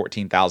tax on the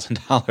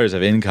 $14,000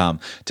 of income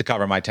to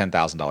cover my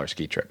 $10,000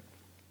 ski trip.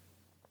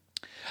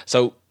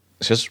 So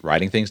it's just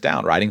writing things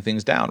down.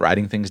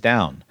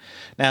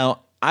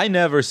 Now, I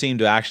never seem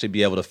to actually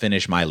be able to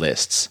finish my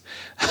lists.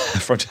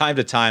 From time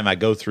to time, I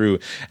go through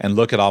and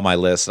look at all my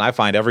lists, and I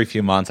find every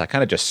few months I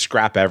kind of just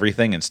scrap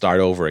everything and start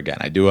over again.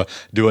 I do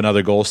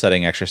another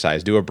goal-setting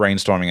exercise, do a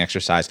brainstorming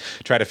exercise,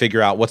 try to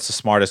figure out what's the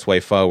smartest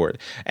way forward.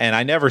 And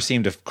I never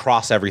seem to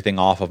cross everything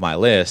off of my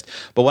list.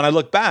 But when I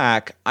look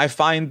back, I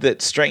find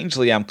that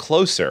strangely I'm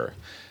closer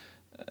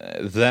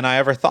than I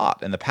ever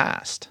thought in the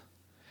past.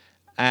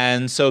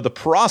 And so the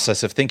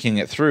process of thinking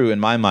it through, in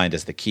my mind,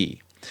 is the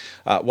key.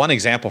 One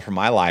example from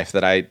my life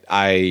that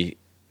I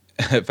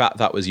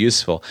thought was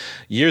useful.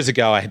 Years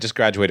ago, I had just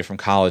graduated from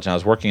college, and I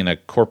was working in a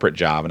corporate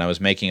job, and I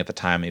was making at the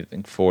time, I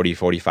think,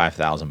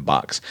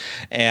 $45,000.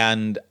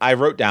 And I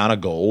wrote down a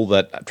goal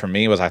that for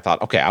me was, I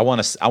thought, okay, I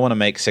want to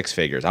make six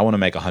figures. I want to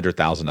make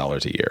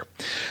 $100,000 a year.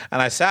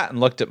 And I sat and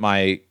looked at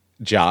my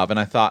job, and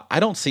I thought, I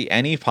don't see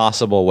any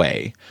possible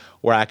way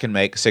where I can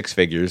make six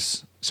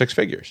figures.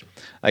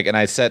 And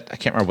I said, I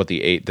can't remember what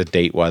the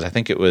date was. I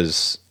think it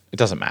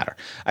doesn't matter.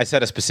 I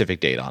set a specific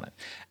date on it.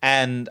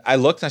 And I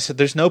looked and I said,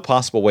 there's no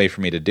possible way for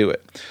me to do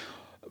it.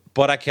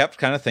 But I kept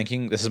kind of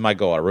thinking, this is my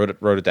goal. I wrote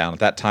it down. At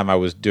that time, I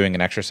was doing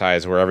an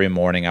exercise where every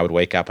morning I would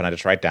wake up and I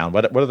just write down,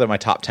 what are my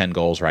top 10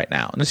 goals right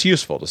now? And it's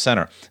useful to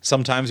center.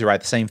 Sometimes you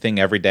write the same thing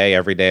every day.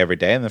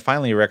 And then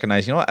finally you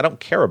recognize, you know what, I don't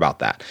care about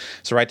that.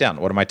 So write down,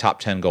 what are my top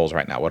 10 goals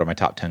right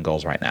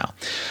now?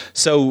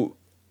 So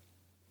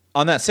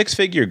on that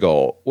six-figure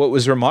goal, what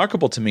was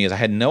remarkable to me is I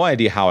had no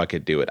idea how I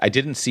could do it. I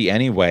didn't see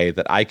any way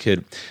that I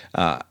could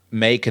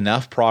make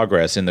enough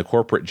progress in the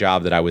corporate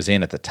job that I was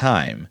in at the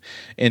time,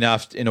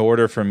 enough in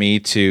order for me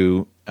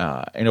to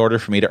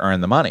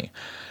earn the money.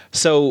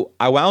 So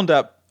I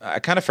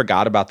kind of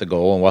forgot about the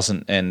goal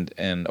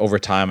and over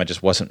time it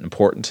just wasn't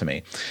important to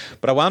me.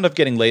 But I wound up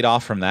getting laid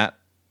off from that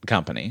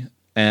company.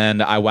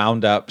 And I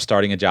wound up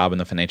starting a job in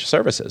the financial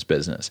services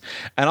business.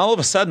 And all of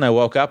a sudden I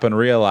woke up and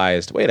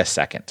realized, wait a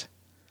second.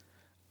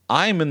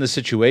 I'm in the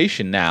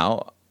situation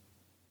now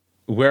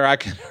where I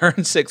can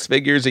earn six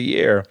figures a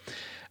year.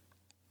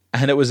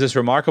 And it was this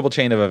remarkable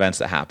chain of events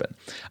that happened.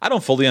 I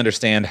don't fully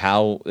understand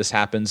how this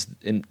happens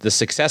in the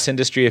success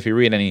industry. If you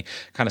read any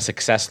kind of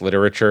success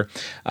literature,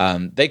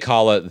 they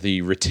call it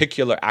the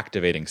reticular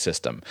activating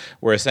system,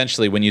 where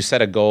essentially when you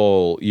set a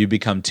goal, you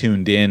become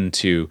tuned in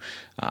to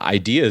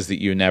ideas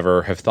that you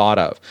never have thought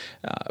of.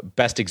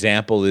 Best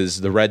example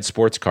is the red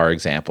sports car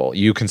example.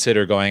 You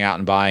consider going out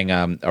and buying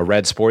a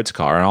red sports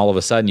car, and all of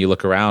a sudden you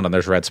look around and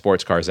there's red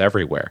sports cars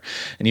everywhere.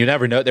 And you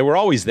never know, they were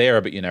always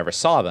there, but you never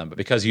saw them. But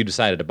because you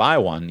decided to buy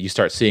one, you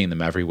start seeing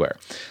them everywhere.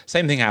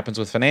 Same thing happens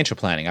with financial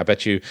planning. I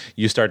bet you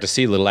start to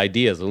see little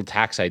ideas, little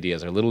tax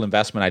ideas, or little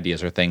investment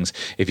ideas or things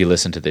if you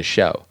listen to this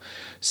show.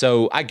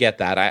 So I get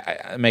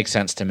that. It makes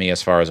sense to me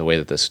as far as the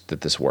way that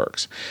this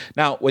works.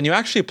 Now, when you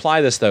actually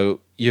apply this,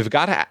 though, you've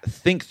got to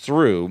think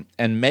through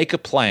and make a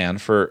plan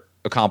for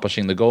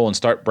accomplishing the goal and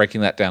start breaking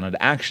that down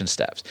into action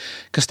steps.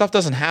 Because stuff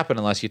doesn't happen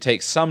unless you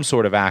take some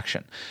sort of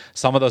action.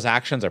 Some of those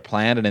actions are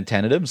planned and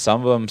intended.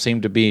 Some of them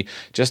seem to be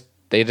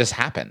they just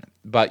happen.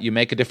 But you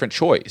make a different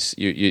choice.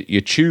 You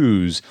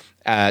choose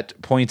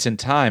at points in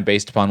time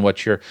based upon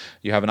what you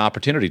have an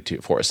opportunity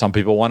for. Some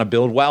people want to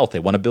build wealth. They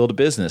want to build a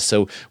business.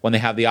 So when they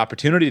have the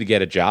opportunity to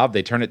get a job,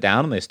 they turn it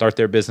down and they start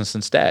their business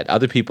instead.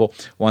 Other people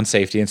want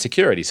safety and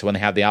security. So when they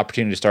have the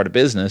opportunity to start a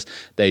business,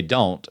 they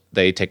don't.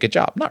 They take a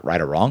job. Not right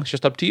or wrong. It's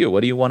just up to you.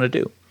 What do you want to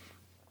do?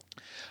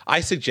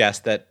 I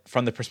suggest that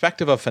from the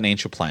perspective of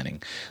financial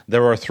planning,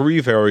 there are three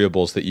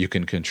variables that you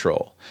can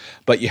control,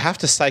 but you have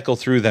to cycle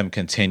through them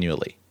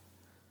continually.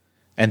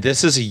 And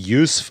this is a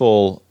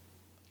useful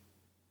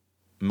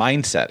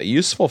mindset, a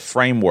useful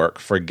framework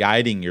for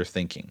guiding your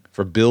thinking,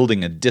 for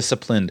building a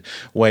disciplined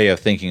way of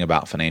thinking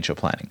about financial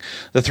planning.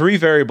 The three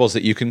variables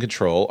that you can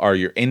control are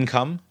your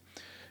income,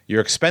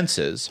 your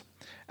expenses,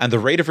 and the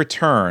rate of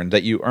return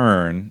that you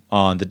earn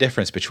on the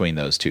difference between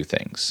those two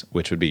things,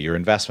 which would be your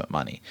investment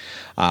money.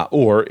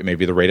 Or it may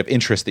be the rate of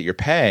interest that you're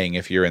paying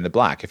if you're in the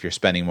black, if you're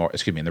spending more,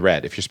 in the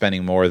red, if you're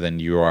spending more than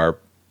you are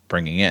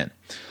bringing in.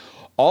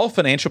 All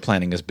financial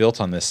planning is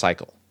built on this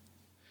cycle.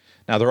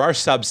 Now, there are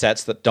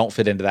subsets that don't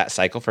fit into that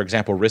cycle. For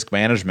example, risk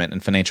management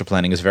and financial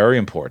planning is very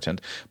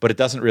important, but it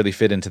doesn't really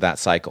fit into that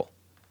cycle.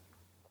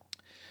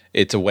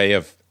 It's a way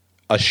of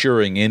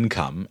assuring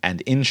income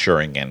and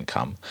insuring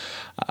income,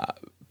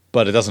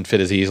 but it doesn't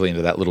fit as easily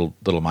into that little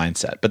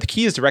mindset. But the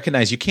key is to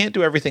recognize you can't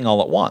do everything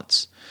all at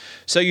once.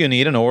 So you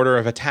need an order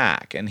of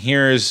attack, and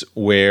here's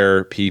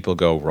where people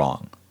go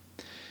wrong.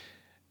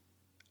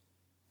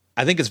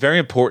 I think it's very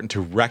important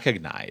to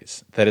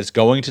recognize that it's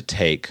going to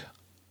take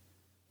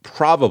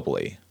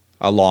probably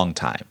a long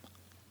time.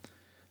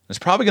 It's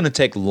probably going to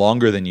take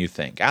longer than you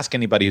think. Ask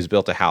anybody who's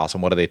built a house,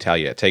 and what do they tell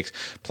you? It takes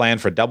plan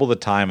for double the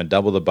time and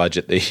double the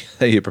budget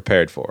that you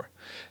prepared for.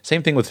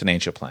 Same thing with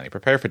financial planning.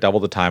 Prepare for double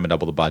the time and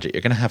double the budget.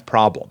 You're going to have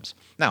problems.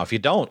 Now, if you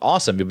don't,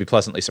 awesome, you'll be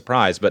pleasantly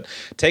surprised, but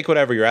take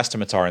whatever your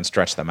estimates are and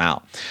stretch them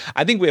out.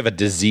 I think we have a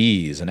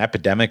disease, an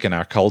epidemic in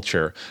our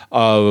culture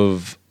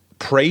of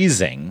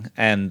praising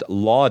and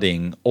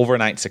lauding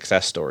overnight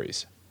success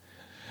stories.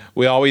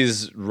 We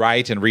always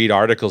write and read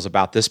articles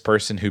about this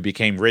person who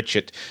became rich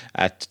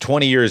at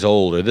 20 years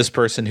old, or this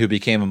person who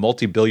became a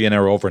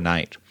multi-billionaire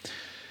overnight.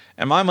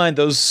 In my mind,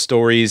 those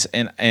stories,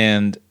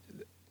 and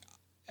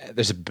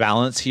there's a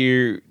balance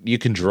here. You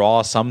can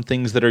draw some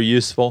things that are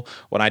useful.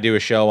 When I do a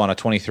show on a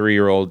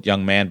 23-year-old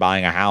young man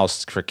buying a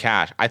house for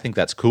cash, I think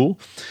that's cool.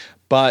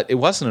 But it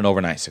wasn't an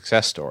overnight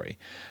success story.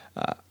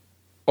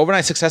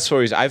 Overnight success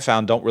stories, I've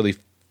found, don't really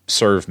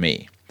serve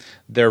me.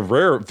 They're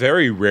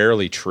very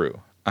rarely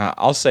true.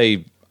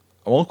 I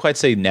won't quite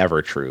say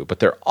never true, but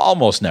they're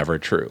almost never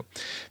true.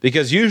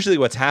 Because usually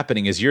what's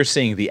happening is you're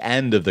seeing the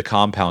end of the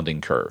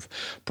compounding curve.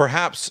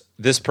 Perhaps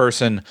this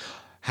person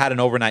had an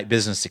overnight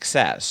business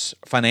success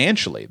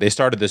financially. They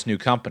started this new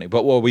company.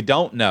 But what we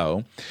don't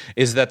know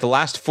is that the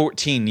last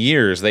 14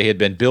 years they had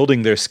been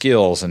building their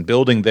skills and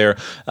building their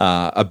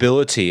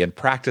ability and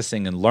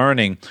practicing and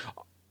learning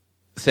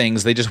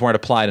things. They just weren't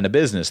applied in a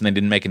business, and they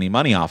didn't make any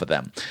money off of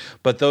them.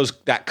 But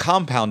that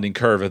compounding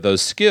curve of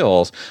those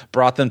skills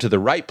brought them to the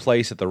right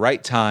place at the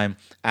right time,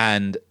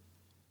 and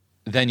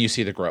then you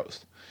see the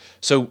growth.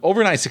 So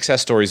overnight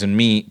success stories to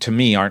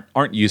me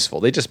aren't useful.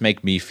 They just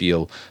make me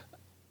feel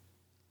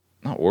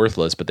not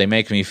worthless, but they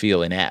make me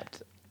feel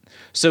inept.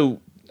 So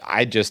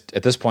at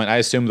this point, I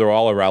assume they're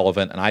all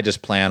irrelevant, and I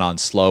just plan on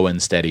slow and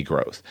steady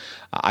growth.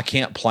 I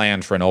can't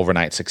plan for an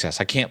overnight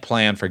success. I can't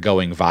plan for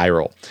going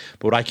viral.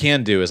 But what I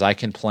can do is I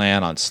can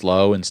plan on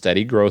slow and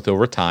steady growth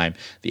over time,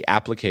 the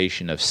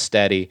application of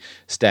steady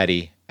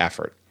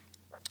effort.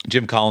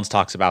 Jim Collins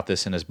talks about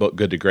this in his book,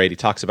 Good to Great. He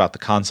talks about the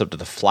concept of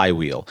the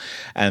flywheel.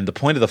 And the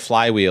point of the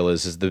flywheel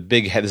is this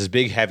big,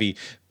 heavy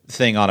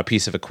thing on a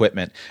piece of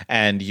equipment,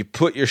 and you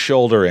put your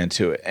shoulder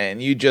into it,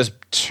 and you just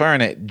turn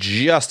it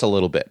just a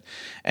little bit,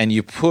 and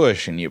you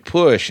push, and it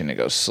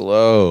goes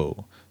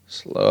slow,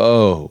 fast,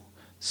 and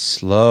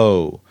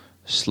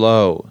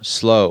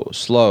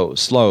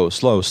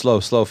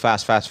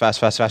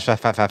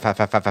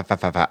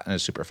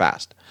it's super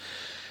fast.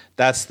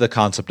 That's the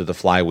concept of the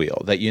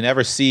flywheel, that you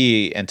never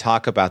see and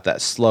talk about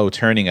that slow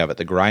turning of it,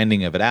 the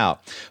grinding of it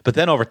out. But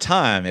then over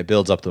time, it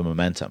builds up the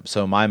momentum.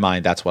 So in my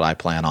mind, that's what I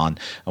plan on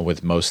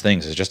with most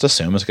things, is just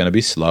assume it's going to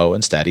be slow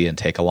and steady and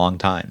take a long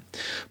time.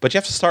 But you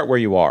have to start where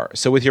you are.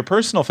 So with your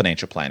personal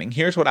financial planning,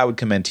 here's what I would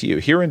commend to you.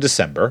 Here in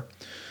December,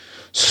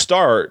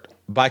 start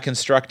by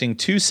constructing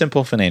 2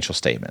 simple financial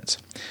statements.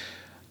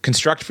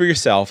 Construct for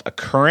yourself a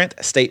current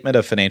statement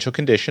of financial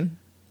condition.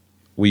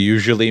 We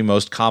usually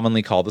most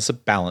commonly call this a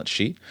balance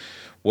sheet,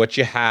 what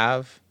you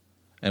have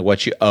and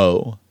what you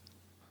owe.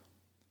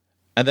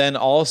 And then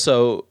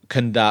also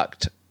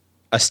conduct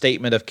a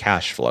statement of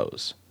cash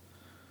flows.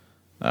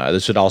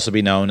 This would also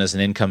be known as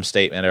an income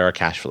statement or a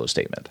cash flow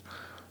statement.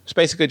 It's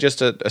basically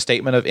just a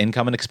statement of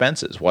income and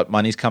expenses, what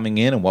money's coming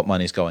in and what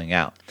money's going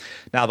out.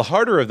 Now, the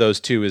harder of those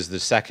two is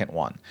the second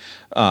one.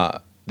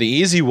 The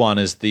easy one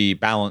is the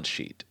balance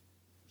sheet.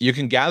 You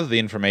can gather the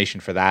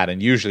information for that in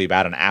usually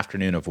about an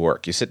afternoon of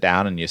work. You sit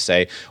down and you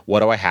say,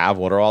 what do I have?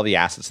 What are all the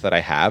assets that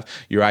I have?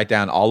 You write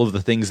down all of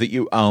the things that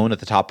you own at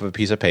the top of a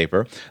piece of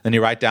paper. Then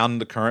you write down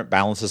the current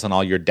balances on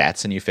all your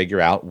debts, and you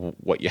figure out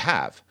what you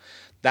have.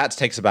 That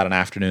takes about an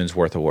afternoon's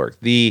worth of work.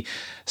 The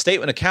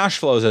statement of cash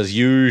flows is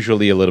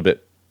usually a little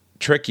bit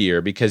trickier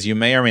because you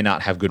may or may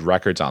not have good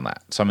records on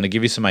that. So I'm going to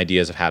give you some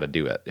ideas of how to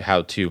do it,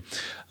 how to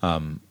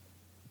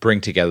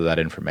bring together that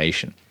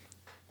information.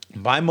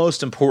 My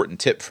most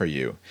important tip for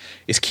you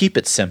is keep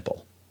it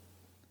simple.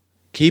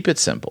 Keep it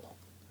simple.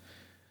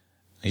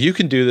 You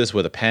can do this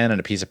with a pen and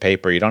a piece of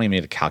paper. You don't even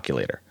need a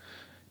calculator.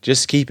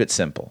 Just keep it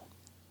simple.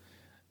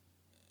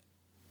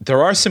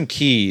 There are some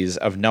keys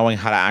of knowing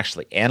how to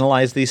actually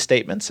analyze these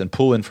statements and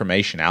pull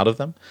information out of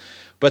them,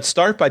 but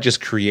start by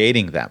just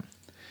creating them.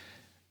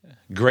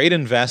 Great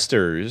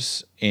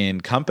investors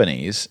in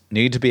companies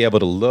need to be able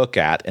to look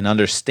at and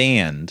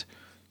understand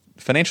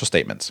financial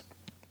statements.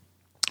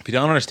 If you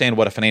don't understand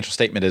what a financial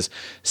statement is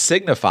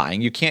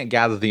signifying, you can't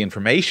gather the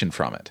information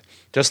from it.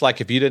 Just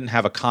like if you didn't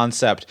have a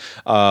concept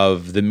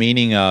of the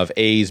meaning of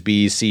A's,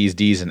 B's, C's,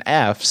 D's, and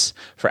F's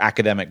for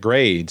academic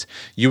grades,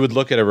 you would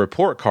look at a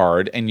report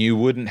card and you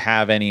wouldn't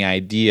have any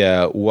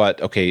idea what,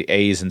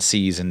 A's and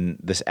C's and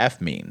this F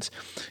means.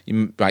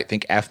 You might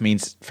think F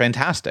means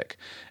fantastic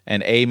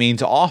and A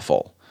means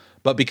awful.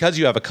 But because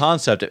you have a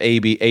concept of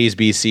A's,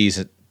 B's,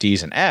 C's,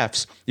 D's, and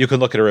F's, you can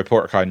look at a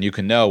report card and you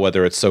can know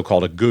whether it's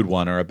so-called a good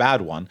one or a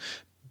bad one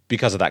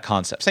because of that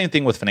concept. Same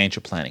thing with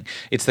financial planning.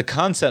 It's the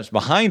concepts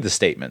behind the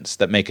statements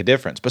that make a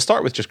difference, but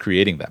start with just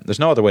creating them. There's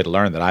no other way to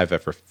learn that I've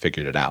ever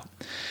figured it out.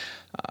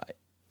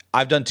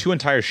 I've done 2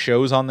 entire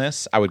shows on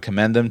this. I would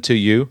commend them to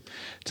you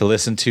to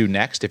listen to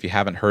next if you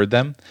haven't heard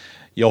them.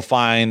 You'll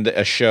find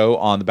a show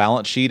on the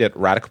balance sheet at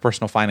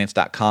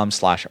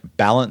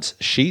radicalpersonalfinance.com/balance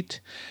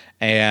sheet.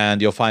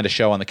 And you'll find a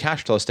show on the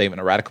cash flow statement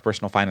at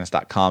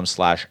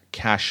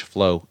radicalpersonalfinance.com/cash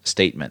flow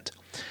statement.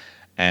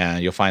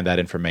 And you'll find that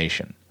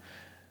information.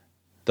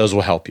 Those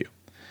will help you.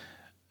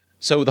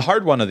 So the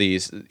hard one of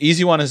these, the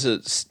easy one is a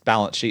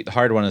balance sheet. The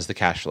hard one is the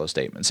cash flow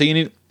statement. So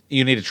you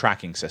need a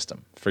tracking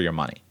system for your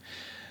money.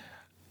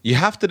 You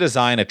have to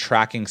design a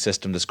tracking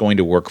system that's going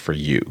to work for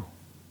you.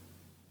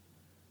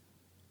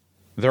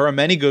 There are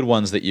many good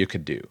ones that you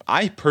could do.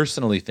 I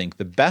personally think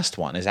the best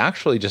one is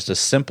actually just a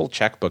simple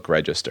checkbook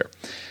register.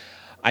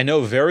 I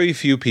know very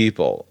few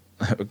people.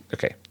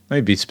 Okay, let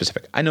me be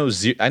specific. I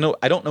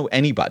don't know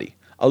anybody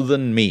other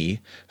than me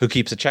who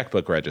keeps a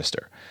checkbook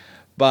register.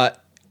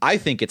 But I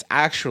think it's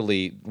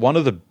actually one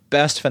of the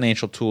best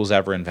financial tools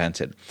ever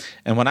invented.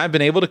 And when I've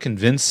been able to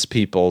convince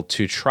people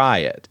to try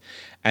it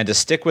and to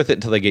stick with it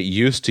until they get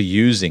used to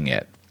using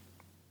it,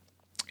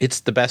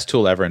 it's the best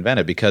tool ever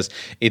invented because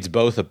it's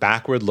both a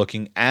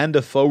backward-looking and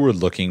a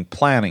forward-looking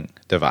planning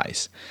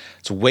device.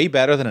 It's way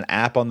better than an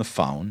app on the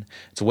phone.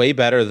 It's way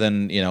better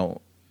than,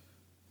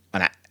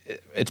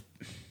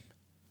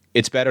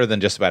 it's better than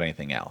just about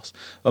anything else.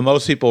 But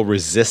most people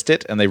resist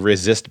it, and they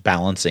resist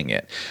balancing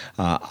it.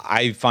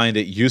 I find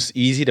it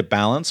easy to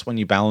balance when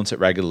you balance it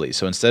regularly.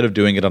 So instead of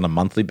doing it on a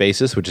monthly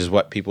basis, which is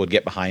what people would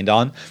get behind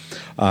on,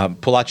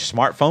 pull out your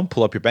smartphone,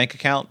 pull up your bank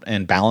account,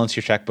 and balance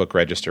your checkbook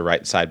register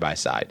right side by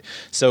side.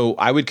 So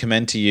I would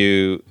commend to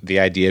you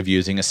the idea of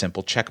using a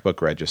simple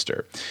checkbook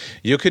register.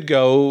 You could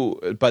go,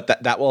 but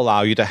that will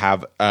allow you to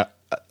have a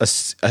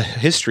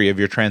history of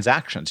your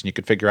transactions, and you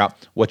could figure out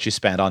what you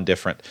spent on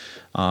different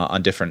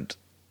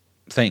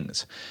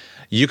things.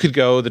 You could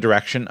go the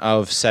direction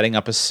of setting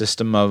up a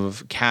system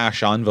of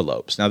cash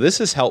envelopes. Now, this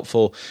is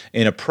helpful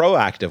in a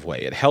proactive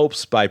way. It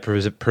helps by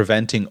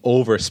preventing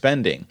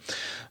overspending.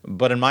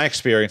 But in my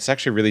experience, it's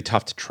actually really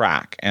tough to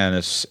track, and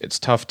it's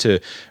tough to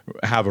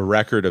have a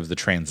record of the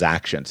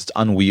transactions. It's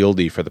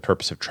unwieldy for the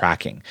purpose of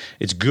tracking.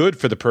 It's good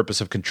for the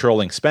purpose of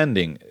controlling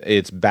spending.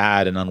 It's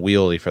bad and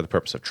unwieldy for the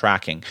purpose of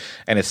tracking.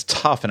 And it's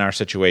tough in our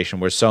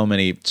situation where so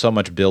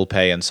much bill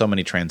pay and so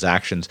many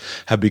transactions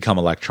have become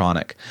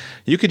electronic.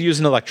 You could use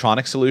an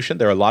electronic solution.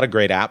 There are a lot of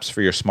great apps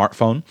for your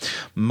smartphone.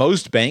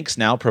 Most banks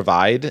now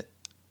provide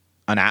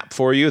an app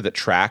for you that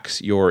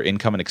tracks your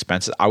income and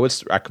expenses. I would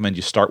recommend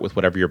you start with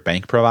whatever your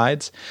bank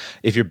provides.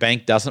 If your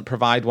bank doesn't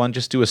provide one,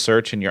 just do a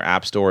search in your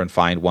app store and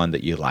find one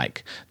that you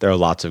like. There are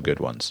lots of good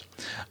ones.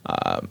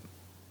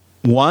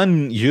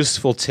 One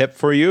useful tip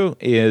for you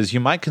is you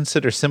might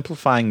consider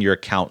simplifying your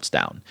accounts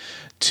down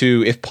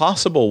to, if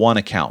possible, one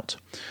account,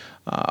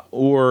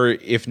 or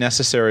if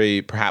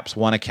necessary, perhaps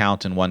one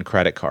account and one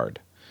credit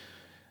card.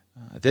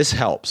 This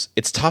helps.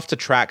 It's tough to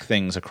track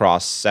things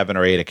across 7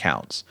 or 8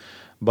 accounts.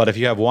 But if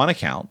you have one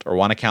account or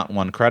one account and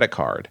one credit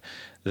card,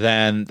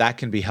 then that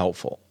can be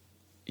helpful.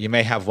 You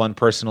may have one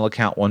personal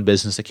account, one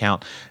business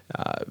account,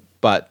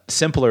 but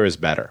simpler is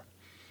better.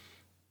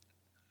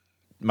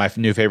 My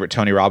new favorite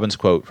Tony Robbins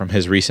quote from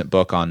his recent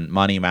book on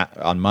money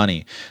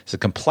is,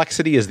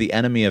 "Complexity is the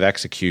enemy of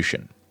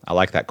execution." I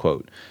like that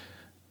quote.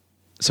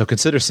 So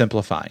consider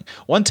simplifying.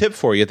 One tip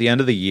for you at the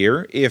end of the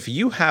year, if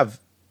you have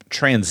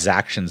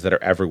transactions that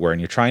are everywhere and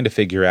you're trying to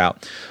figure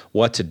out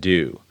what to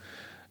do,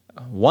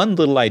 one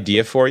little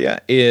idea for you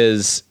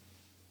is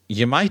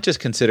you might just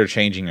consider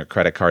changing your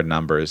credit card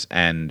numbers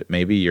and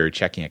maybe your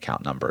checking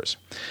account numbers.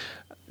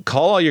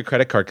 Call all your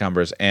credit card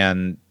numbers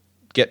and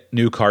get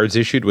new cards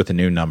issued with a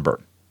new number.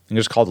 You can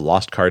just call the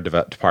lost card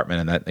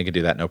department, and they can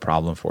do that no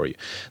problem for you.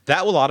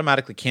 That will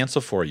automatically cancel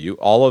for you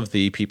all of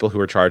the people who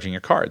are charging your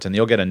cards, and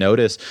you'll get a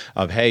notice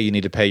of, hey, you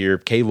need to pay your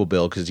cable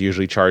bill because it's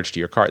usually charged to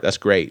your card. That's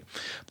great.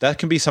 That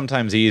can be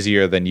sometimes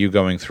easier than you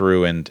going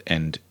through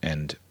and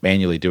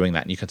manually doing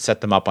that. And you can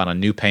set them up on a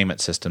new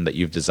payment system that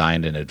you've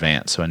designed in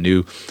advance, so a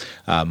new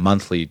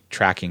monthly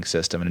tracking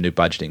system and a new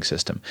budgeting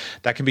system.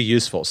 That can be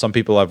useful. Some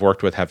people I've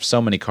worked with have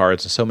so many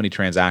cards and so many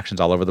transactions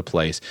all over the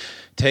place.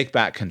 Take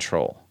back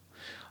control.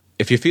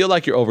 If you feel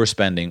like you're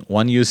overspending,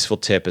 one useful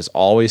tip is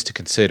always to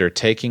consider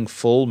taking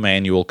full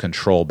manual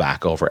control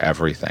back over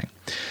everything.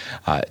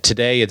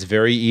 Today, it's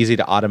very easy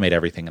to automate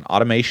everything, and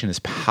automation is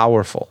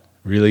powerful,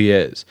 really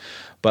is.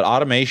 But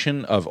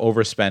automation of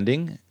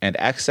overspending and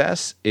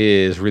excess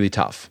is really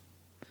tough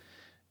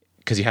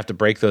because you have to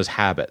break those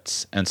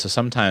habits. And so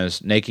sometimes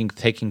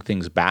taking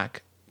things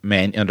back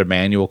under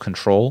manual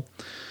control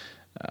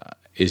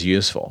is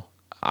useful.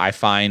 I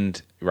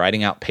find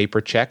writing out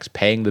paper checks,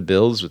 paying the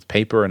bills with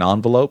paper and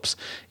envelopes,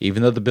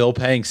 even though the bill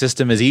paying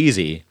system is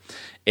easy,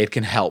 it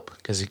can help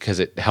because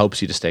it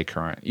helps you to stay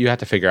current. You have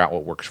to figure out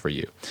what works for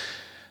you.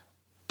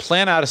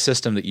 Plan out a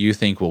system that you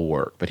think will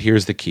work, but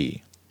here's the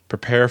key.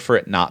 Prepare for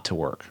it not to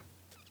work.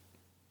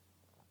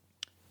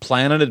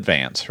 Plan in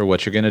advance for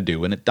what you're going to do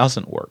when it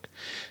doesn't work.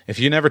 If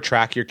you never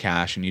track your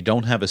cash and you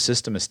don't have a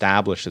system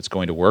established that's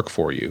going to work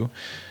for you,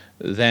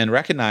 then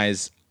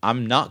recognize,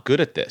 I'm not good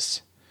at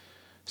this.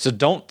 So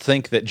don't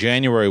think that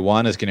January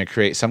 1 is going to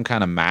create some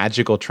kind of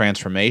magical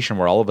transformation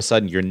where all of a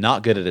sudden you're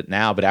not good at it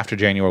now, but after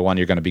January 1,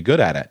 you're going to be good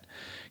at it.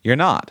 You're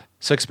not.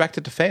 So expect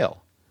it to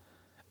fail.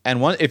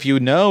 And if you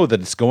know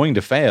that it's going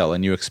to fail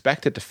and you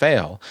expect it to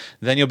fail,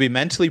 then you'll be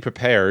mentally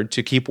prepared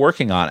to keep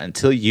working on it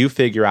until you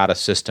figure out a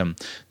system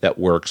that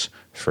works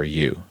for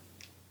you.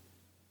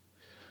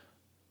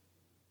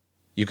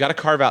 You've got to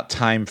carve out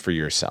time for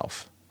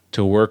yourself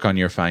to work on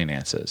your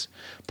finances.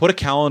 Put a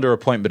calendar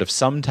appointment of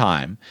some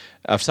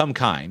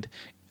kind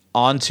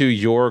onto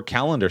your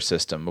calendar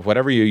system of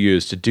whatever you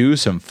use to do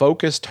some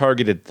focused,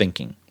 targeted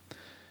thinking.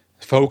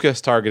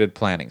 Focused, targeted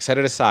planning. Set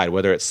it aside,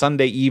 whether it's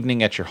Sunday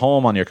evening at your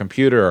home on your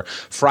computer, or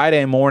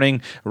Friday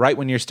morning right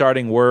when you're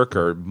starting work,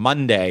 or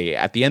Monday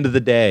at the end of the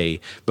day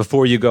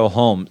before you go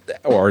home,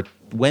 or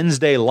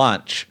Wednesday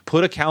lunch.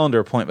 Put a calendar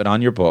appointment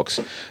on your books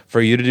for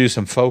you to do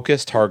some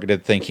focused,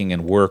 targeted thinking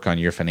and work on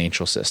your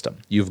financial system.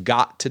 You've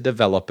got to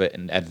develop it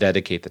and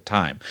dedicate the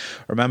time.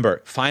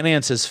 Remember,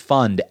 finances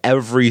fund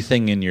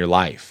everything in your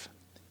life.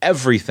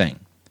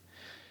 Everything.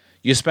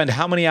 You spend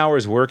how many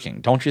hours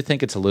working? Don't you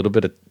think it's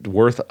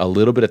worth a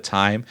little bit of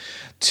time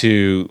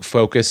to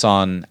focus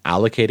on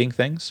allocating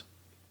things?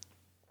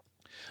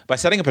 By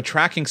setting up a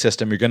tracking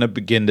system, you're going to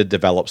begin to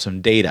develop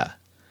some data.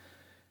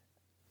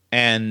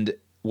 And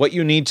what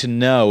you need to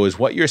know is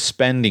what you're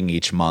spending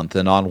each month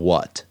and on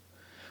what.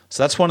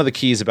 So that's one of the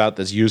keys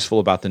that's useful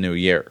about the new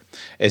year,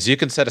 is you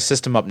can set a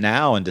system up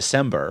now in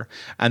December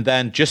and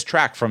then just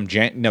track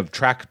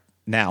track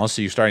now,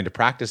 so you're starting to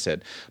practice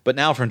it. But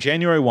now from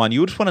January 1,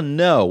 you just want to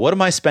know, what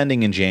am I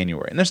spending in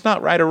January? And there's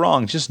not right or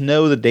wrong, just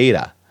know the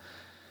data.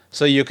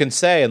 So you can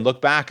say and look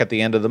back at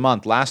the end of the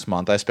month, last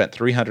month I spent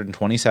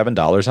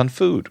 $327 on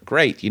food.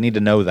 Great, you need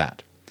to know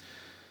that.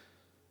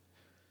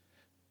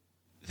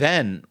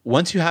 Then,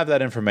 once you have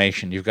that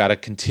information, you've got to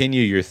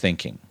continue your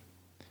thinking.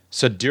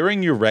 So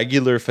during your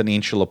regular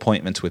financial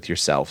appointments with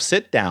yourself,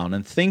 sit down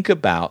and think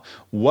about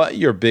what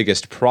your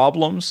biggest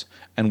problems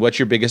and what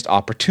your biggest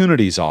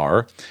opportunities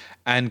are,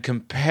 and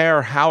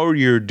compare how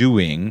you're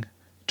doing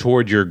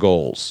toward your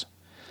goals.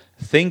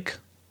 Think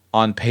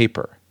on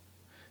paper.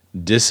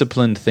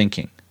 Disciplined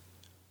thinking.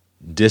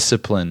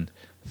 Disciplined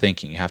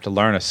thinking. You have to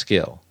learn a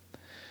skill.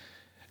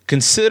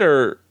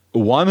 Consider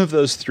one of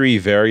those three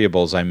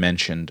variables I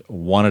mentioned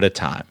one at a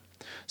time.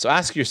 So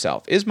ask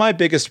yourself, is my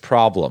biggest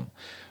problem?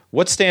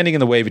 What's standing in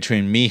the way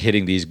between me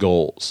hitting these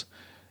goals?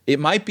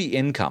 It might be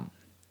income.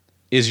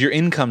 Is your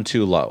income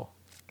too low?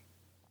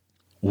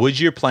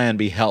 Would your plan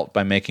be helped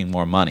by making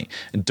more money?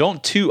 And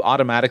don't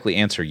automatically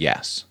answer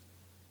yes.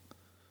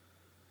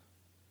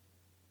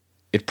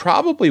 It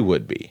probably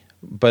would be,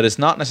 but it's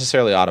not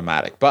necessarily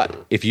automatic.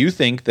 But if you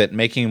think that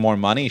making more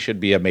money should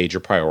be a major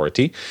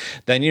priority,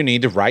 then you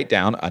need to write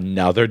down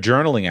another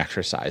journaling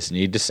exercise. You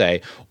need to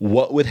say,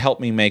 what would help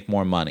me make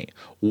more money?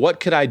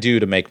 What could I do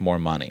to make more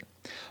money?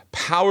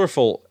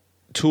 Powerful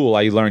tool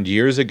I learned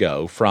years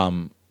ago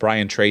from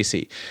Brian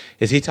Tracy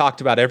is he talked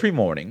about every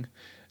morning,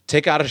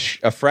 take out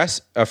a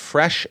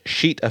fresh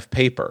sheet of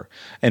paper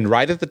and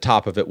write at the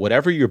top of it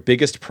whatever your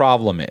biggest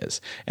problem is,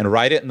 and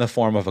write it in the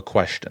form of a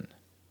question.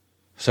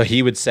 So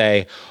he would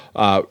say,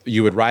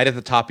 you would write at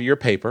the top of your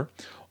paper,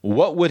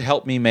 what would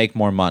help me make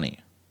more money?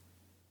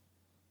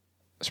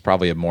 It's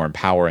probably a more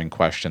empowering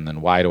question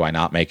than why do I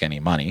not make any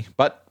money?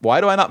 But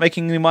why do I not make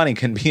any money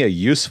can be a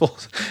useful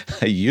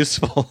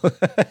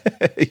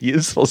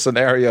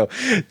scenario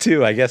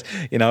too. I guess,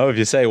 if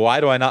you say, why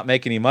do I not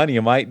make any money?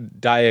 You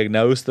might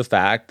diagnose the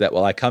fact that,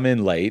 well, I come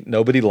in late,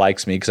 nobody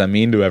likes me because I'm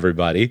mean to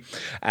everybody,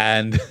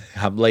 and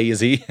I'm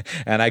lazy,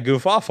 and I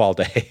goof off all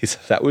day. So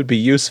that would be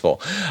useful.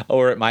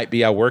 Or it might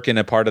be I work in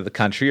a part of the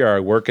country, or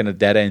I work in a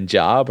dead-end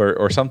job,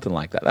 or something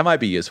like that. That might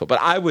be useful. But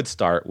I would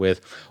start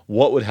with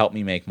what would help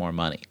me make more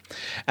money.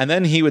 And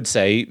then he would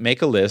say,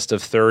 make a list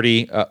of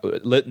 30,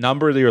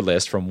 number your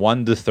list from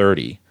 1 to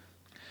 30.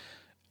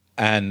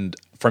 And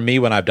for me,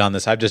 when I've done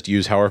this, I've just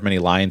used however many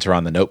lines are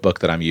on the notebook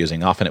that I'm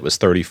using. Often it was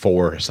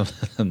 34 or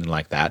something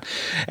like that.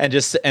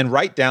 And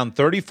write down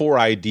 34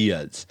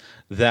 ideas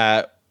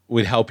that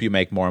would help you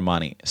make more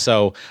money.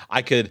 So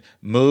I could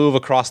move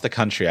across the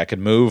country. I could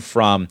move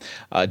from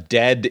a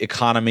dead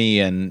economy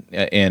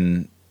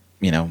in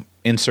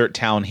insert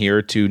town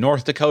here to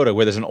North Dakota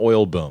where there's an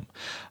oil boom.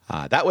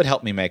 That would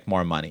help me make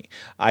more money.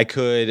 I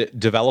could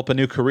develop a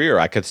new career.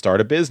 I could start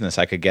a business.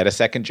 I could get a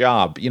second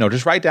job.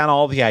 Just write down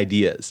all the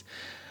ideas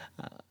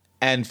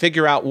and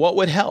figure out what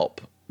would help.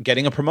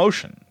 Getting a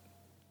promotion.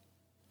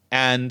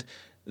 And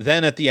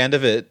then at the end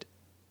of it,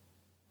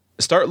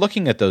 start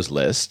looking at those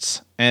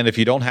lists. And if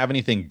you don't have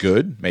anything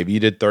good, maybe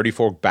you did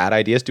 34 bad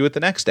ideas, do it the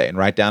next day and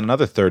write down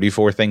another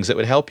 34 things that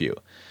would help you.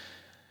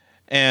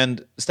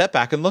 And step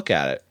back and look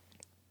at it.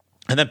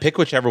 And then pick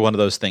whichever one of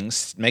those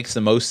things makes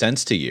the most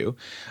sense to you,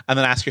 and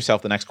then ask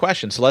yourself the next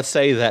question. So let's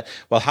say that,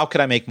 well, how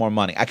could I make more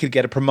money? I could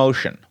get a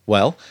promotion.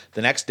 Well,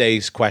 the next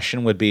day's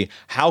question would be,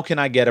 how can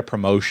I get a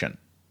promotion?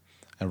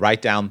 and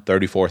write down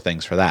 34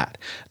 things for that.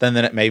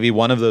 Then maybe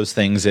one of those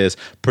things is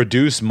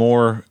produce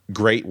more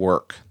great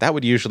work. That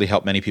would usually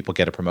help many people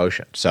get a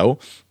promotion. So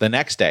the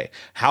next day,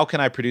 how can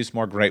I produce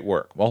more great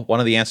work? Well, one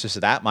of the answers to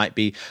that might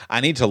be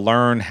I need to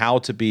learn how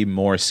to be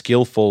more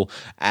skillful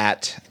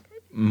at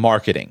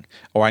marketing,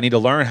 or I need to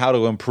learn how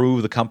to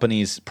improve the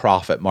company's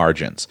profit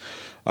margins.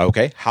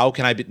 Okay,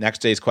 next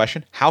day's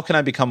question, how can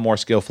I become more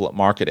skillful at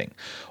marketing?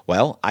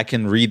 Well, I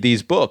can read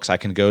these books. I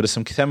can go to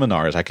some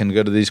seminars. I can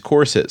go to these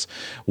courses.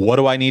 What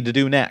do I need to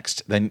do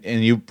next? And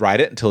you write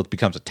it until it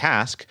becomes a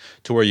task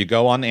to where you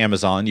go on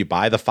Amazon, you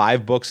buy the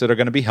 5 books that are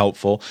going to be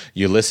helpful.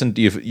 You listen,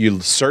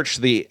 you search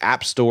the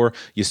App Store,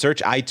 you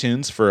search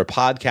iTunes for a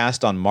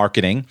podcast on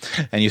marketing,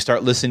 and you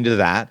start listening to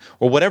that,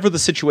 or whatever the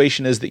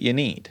situation is that you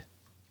need.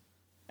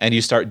 And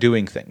you start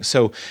doing things.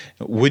 So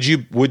would you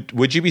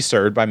be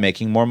served by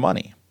making more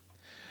money?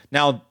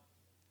 Now,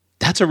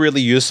 that's a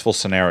really useful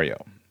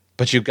scenario,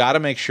 but you've got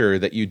to make sure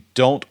that you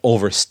don't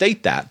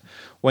overstate that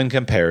when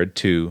compared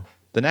to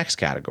the next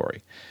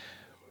category.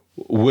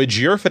 Would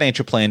your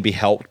financial plan be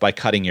helped by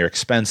cutting your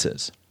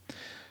expenses?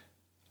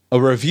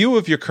 A review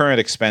of your current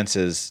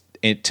expenses,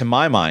 to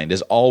my mind,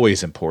 is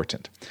always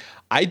important.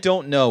 I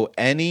don't know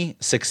any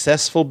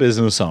successful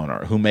business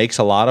owner who makes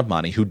a lot of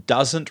money who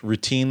doesn't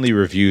routinely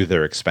review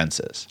their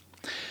expenses.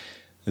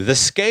 The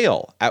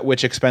scale at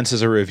which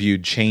expenses are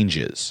reviewed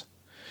changes.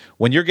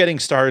 When you're getting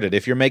started,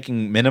 if you're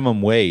making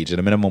minimum wage at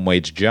a minimum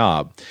wage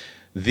job,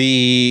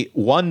 the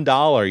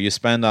 $1 you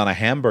spend on a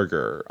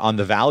hamburger on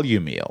the value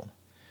meal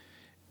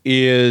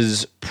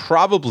is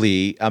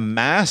probably a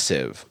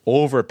massive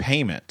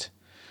overpayment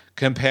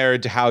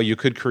compared to how you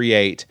could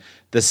create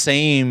the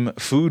same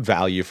food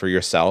value for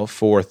yourself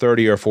for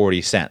 30 or 40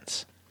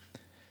 cents.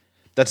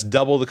 That's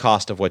double the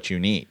cost of what you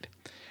need.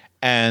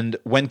 And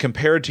when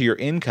compared to your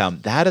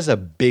income, that is a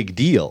big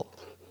deal.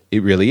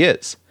 It really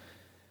is.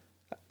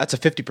 That's a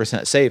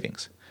 50%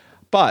 savings.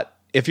 But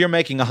if you're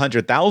making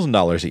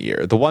 $100,000 a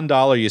year, the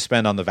 $1 you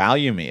spend on the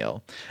value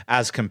meal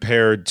as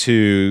compared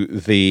to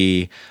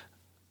the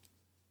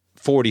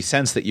 40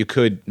 cents that you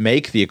could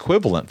make the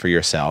equivalent for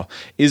yourself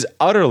is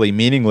utterly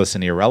meaningless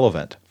and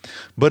irrelevant.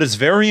 But it's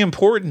very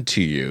important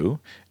to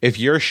you, if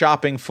you're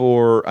shopping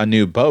for a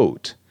new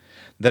boat,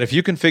 that if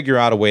you can figure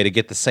out a way to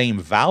get the same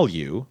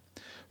value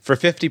for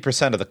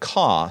 50% of the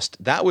cost,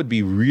 that would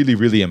be really,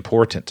 really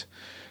important,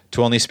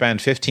 to only spend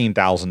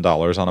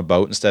 $15,000 on a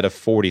boat instead of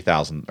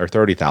 $40,000 or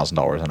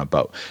 $30,000 on a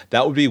boat.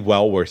 That would be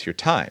well worth your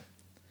time.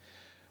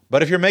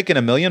 But if you're making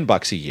 $1 million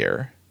a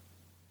year,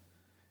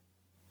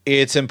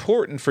 it's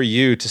important for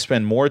you to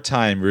spend more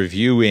time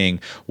reviewing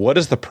what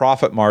is the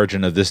profit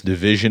margin of this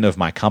division of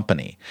my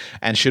company,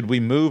 and should we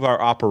move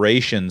our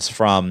operations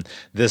from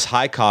this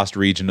high-cost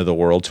region of the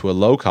world to a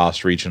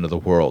low-cost region of the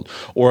world,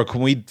 or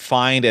can we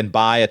find and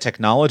buy a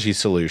technology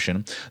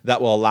solution that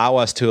will allow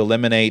us to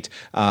eliminate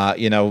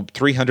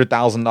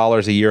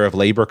 $300,000 a year of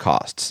labor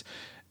costs.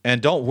 And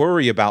don't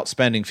worry about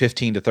spending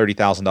 $15,000 to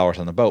 $30,000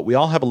 on the boat. We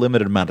all have a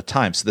limited amount of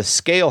time, so the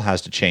scale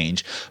has to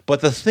change,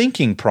 but the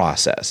thinking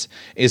process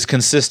is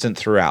consistent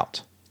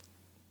throughout.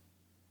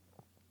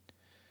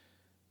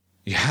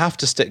 You have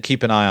to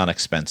keep an eye on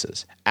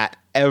expenses at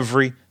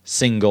every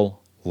single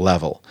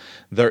level.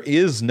 There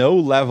is no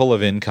level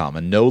of income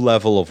and no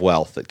level of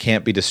wealth that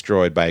can't be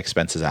destroyed by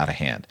expenses out of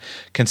hand.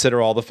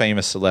 Consider all the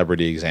famous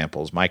celebrity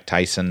examples, Mike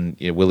Tyson,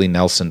 Willie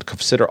Nelson.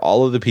 Consider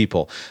all of the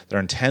people that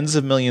earn tens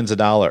of millions of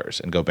dollars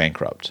and go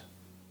bankrupt.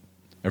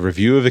 A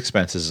review of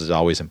expenses is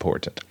always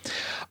important.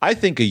 I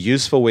think a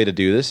useful way to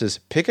do this is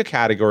pick a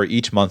category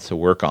each month to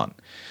work on.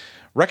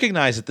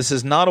 Recognize that this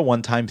is not a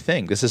one-time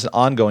thing. This is an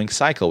ongoing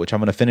cycle, which I'm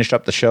going to finish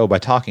up the show by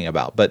talking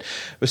about. But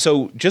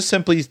so just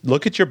simply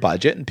look at your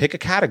budget and pick a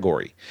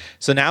category.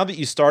 So now that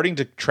you're starting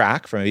to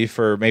track,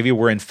 maybe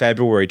we're in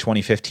February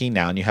 2015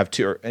 now, and you have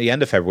at the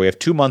end of February, you have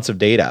 2 months of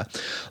data.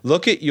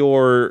 Look at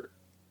your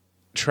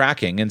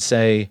tracking and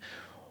say,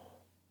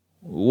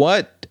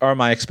 what are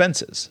my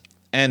expenses?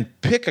 And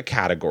pick a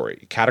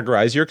category.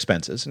 Categorize your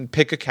expenses and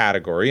pick a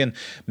category and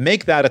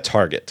make that a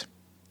target.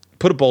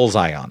 Put a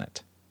bullseye on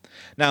it.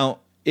 Now,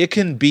 it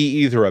can be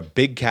either a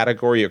big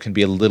category or it can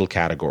be a little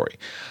category.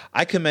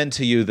 I commend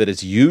to you that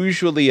it's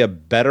usually a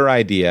better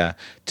idea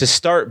to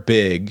start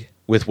big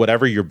with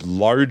whatever your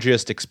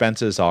largest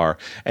expenses are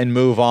and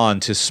move on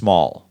to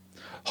small.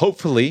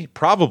 Hopefully,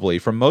 probably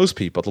for most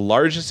people, the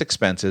largest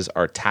expenses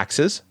are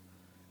taxes,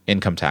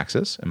 income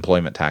taxes,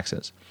 employment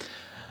taxes,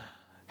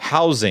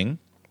 housing,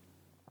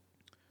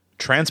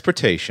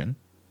 transportation,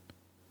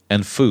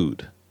 and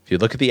food. If you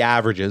look at the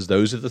averages,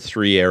 those are the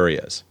 3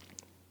 areas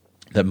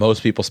that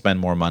most people spend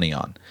more money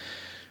on.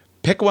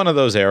 Pick one of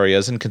those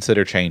areas and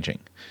consider changing.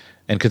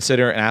 And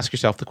ask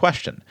yourself the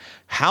question,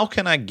 how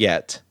can I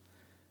get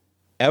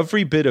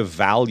every bit of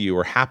value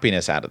or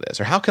happiness out of this?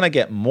 Or how can I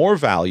get more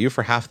value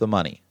for half the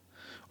money?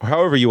 Or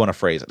however you want to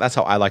phrase it. That's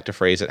how I like to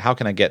phrase it. How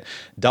can I get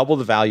double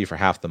the value for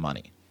half the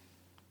money?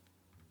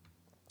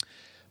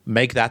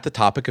 Make that the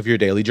topic of your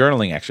daily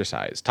journaling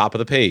exercise. Top of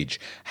the page.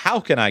 How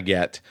can I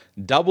get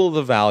double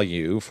the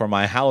value for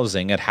my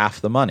housing at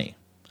half the money?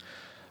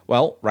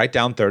 Well, write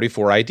down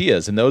 34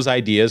 ideas, and those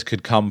ideas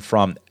could come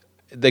from,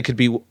 they could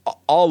be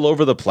all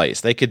over the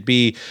place. They could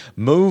be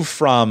move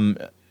from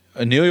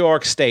New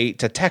York State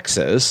to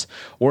Texas,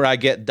 where I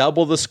get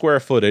double the square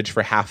footage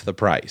for half the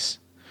price.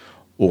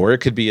 Or it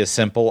could be as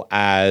simple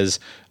as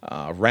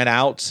rent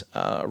out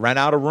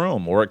a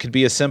room. Or it could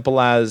be as simple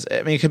as,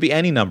 it could be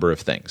any number of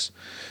things.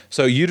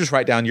 So you just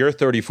write down your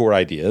 34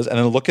 ideas and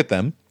then look at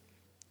them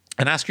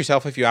and ask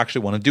yourself if you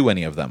actually want to do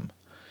any of them.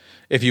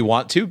 If you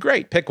want to,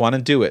 great, pick one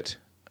and do it.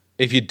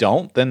 If you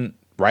don't, then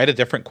write a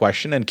different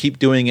question and keep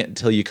doing it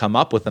until you come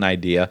up with an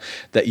idea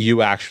that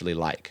you actually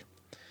like.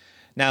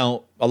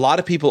 Now, a lot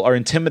of people are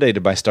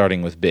intimidated by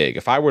starting with big.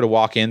 If I were to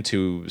walk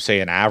into, say,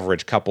 an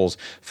average couple's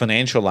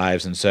financial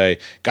lives and say,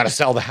 got to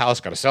sell the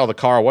house, got to sell the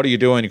car, what are you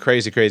doing? You're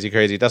crazy, crazy,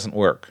 crazy. It doesn't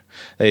work.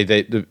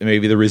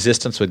 Maybe the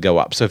resistance would go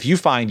up. So if you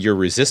find your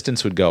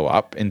resistance would go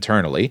up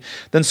internally,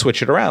 then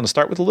switch it around and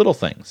start with the little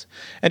things.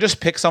 And just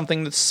pick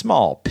something that's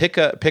small. Pick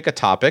a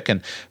topic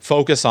and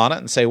focus on it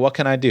and say, what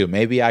can I do?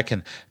 Maybe I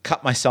can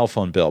cut my cell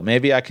phone bill.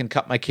 Maybe I can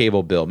cut my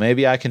cable bill.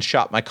 Maybe I can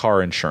shop my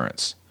car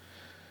insurance.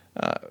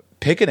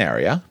 Pick an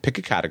area, pick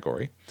a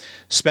category,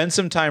 spend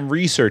some time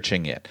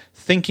researching it,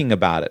 thinking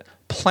about it,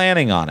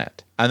 planning on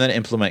it, and then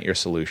implement your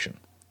solution.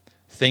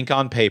 Think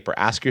on paper.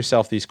 Ask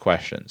yourself these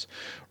questions.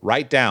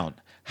 Write down,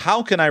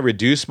 how can I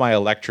reduce my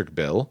electric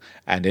bill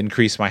and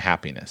increase my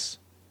happiness?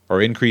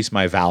 Or increase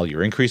my value,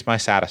 or increase my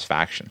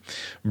satisfaction?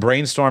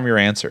 Brainstorm your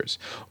answers.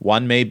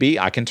 One may be,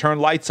 I can turn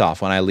lights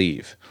off when I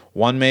leave.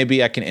 One may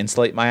be I can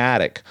insulate my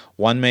attic.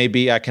 One may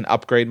be I can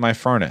upgrade my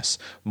furnace.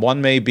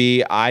 One may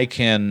be I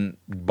can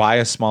buy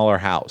a smaller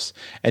house.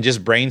 And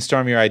just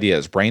brainstorm your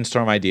ideas.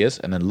 Brainstorm ideas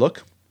and then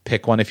look,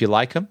 pick one if you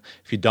like them.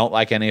 If you don't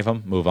like any of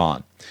them, move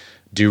on.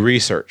 Do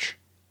research.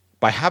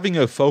 By having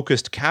a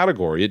focused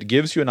category, it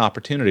gives you an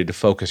opportunity to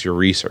focus your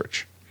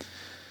research.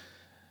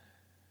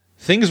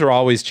 Things are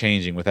always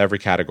changing with every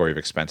category of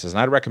expenses, and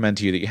I'd recommend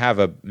to you that you have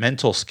a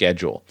mental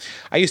schedule.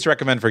 I used to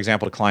recommend, for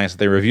example, to clients that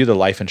they review their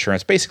life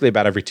insurance basically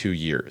about every 2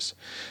 years.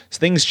 So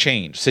things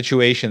change,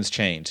 situations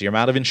change, the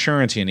amount of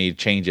insurance you need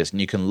changes, and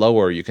you can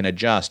lower, you can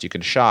adjust, you can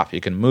shop,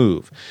 you can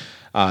move.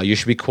 You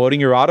should be quoting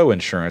your auto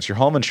insurance, your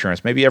home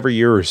insurance, maybe every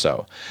year or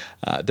so.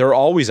 There are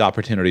always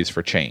opportunities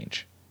for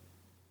change.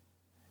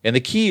 And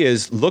the key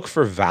is look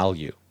for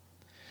value.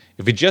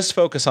 If you just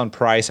focus on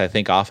price, I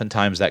think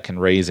oftentimes that can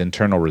raise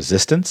internal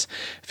resistance.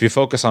 If you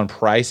focus on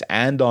price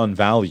and on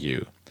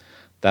value,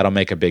 that'll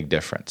make a big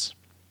difference.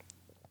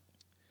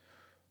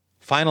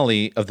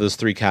 Finally, of those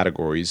three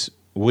categories,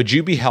 would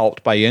you be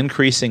helped by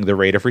increasing the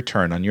rate of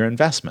return on your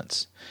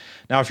investments?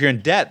 Now, if you're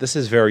in debt, this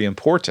is very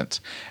important.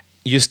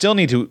 You still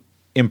need to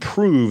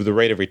improve the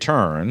rate of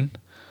return,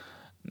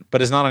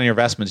 but it's not on your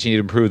investments. You need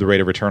to improve the rate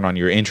of return on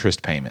your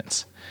interest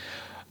payments.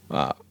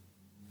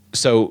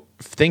 So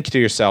think to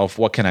yourself,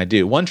 what can I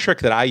do? One trick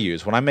that I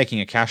use when I'm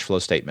making a cash flow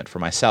statement for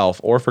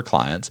myself or for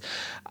clients,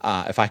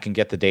 if I can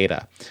get the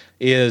data,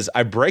 is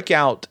I break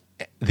out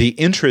the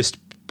interest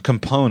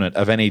component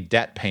of any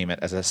debt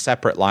payment as a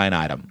separate line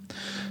item.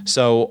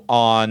 So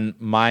on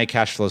my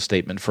cash flow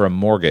statement for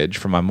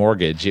my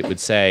mortgage, it would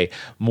say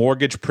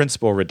mortgage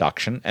principal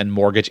reduction and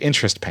mortgage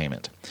interest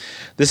payment.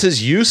 This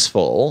is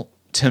useful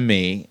to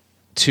me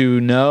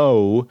to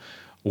know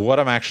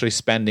what I'm actually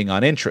spending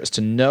on interest,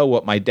 to know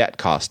what my debt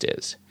cost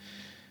is.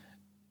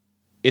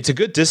 It's a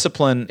good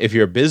discipline if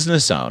you're a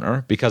business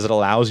owner because it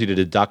allows you to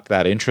deduct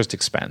that interest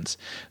expense.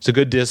 It's a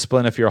good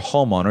discipline if you're a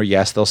homeowner.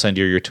 Yes, they'll send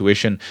you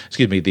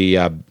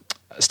the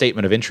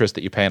statement of interest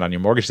that you pay on your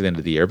mortgage at the end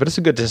of the year, but it's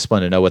a good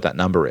discipline to know what that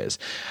number is.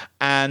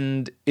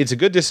 And it's a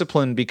good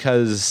discipline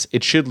because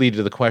it should lead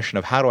to the question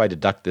of how do I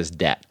deduct this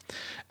debt?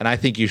 And I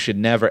think you should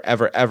never,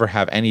 ever, ever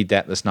have any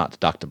debt that's not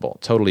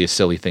deductible. Totally a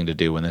silly thing to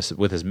do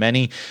with as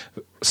many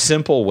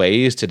simple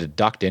ways to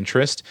deduct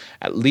interest,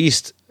 at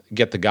least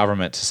get the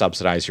government to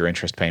subsidize your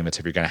interest payments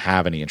if you're going to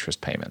have any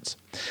interest payments.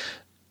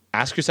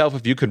 Ask yourself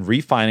if you can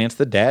refinance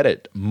the debt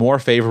at more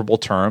favorable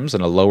terms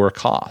and a lower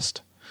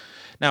cost.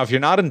 Now, if you're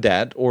not in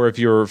debt or if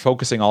you're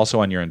focusing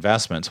also on your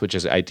investments, which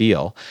is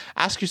ideal,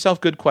 ask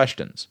yourself good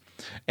questions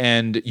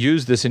and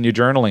use this in your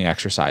journaling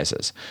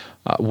exercises.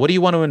 What do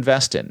you want to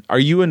invest in? Are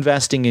you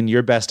investing in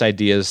your best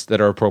ideas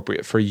that are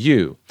appropriate for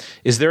you?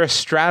 Is there a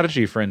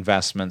strategy for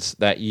investments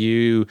that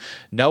you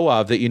know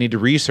of that you need to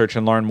research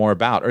and learn more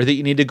about, or that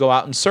you need to go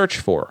out and search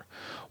for?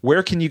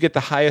 Where can you get the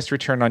highest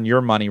return on your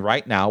money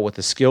right now with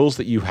the skills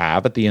that you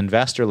have at the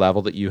investor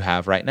level that you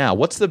have right now?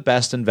 What's the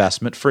best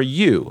investment for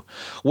you?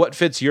 What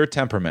fits your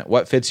temperament?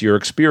 What fits your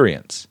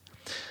experience?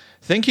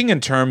 Thinking in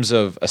terms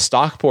of a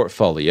stock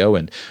portfolio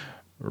and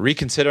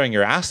reconsidering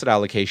your asset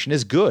allocation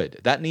is good.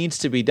 That needs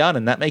to be done,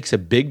 and that makes a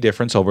big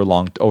difference over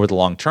the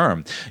long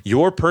term.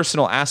 Your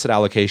personal asset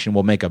allocation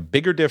will make a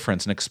bigger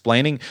difference in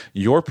explaining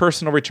your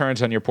personal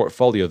returns on your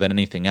portfolio than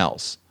anything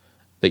else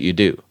that you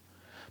do.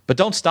 But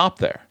don't stop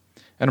there.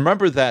 And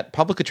remember that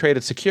publicly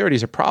traded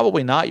securities are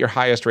probably not your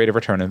highest rate of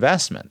return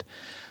investment.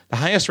 The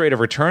highest rate of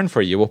return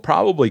for you will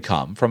probably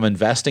come from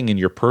investing in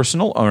your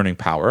personal earning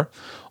power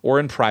or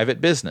in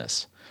private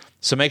business.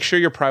 So make sure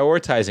you're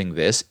prioritizing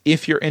this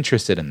if you're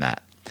interested in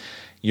that.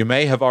 You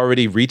may have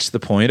already reached the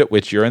point at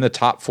which you're in the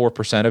top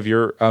 4%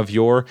 of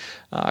your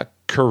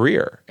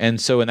career. And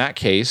so in that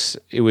case,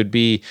 it would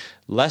be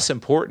less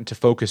important to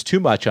focus too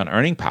much on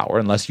earning power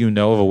unless you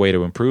know of a way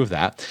to improve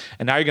that.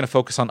 And now you're going to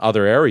focus on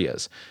other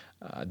areas.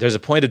 There's a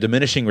point of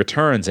diminishing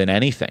returns in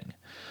anything,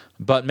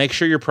 but make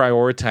sure you're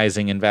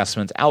prioritizing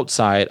investments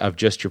outside of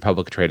just your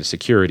publicly traded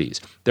securities.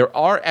 There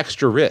are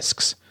extra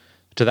risks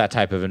to that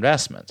type of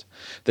investment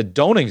that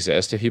don't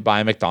exist if you buy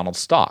a McDonald's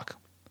stock.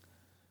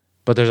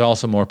 But there's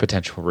also more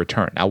potential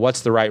return. Now,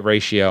 what's the right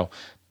ratio?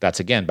 That's,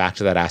 again, back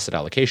to that asset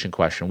allocation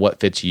question. What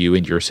fits you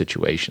in your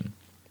situation?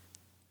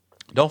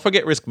 Don't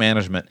forget risk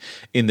management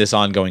in this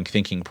ongoing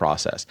thinking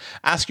process.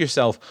 Ask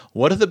yourself,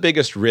 what are the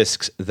biggest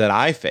risks that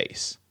I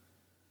face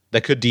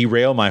that could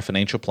derail my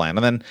financial plan?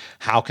 And then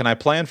how can I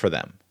plan for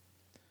them?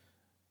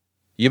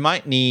 You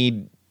might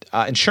need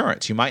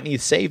insurance. You might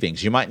need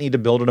savings. You might need to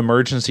build an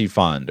emergency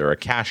fund or a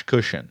cash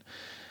cushion.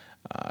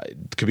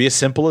 It could be as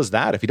simple as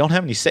that. If you don't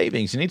have any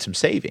savings, you need some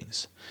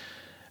savings.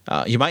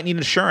 You might need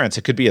insurance.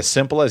 It could be as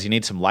simple as you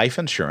need some life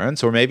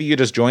insurance, or maybe you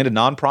just joined a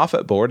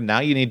nonprofit board and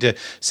now you need to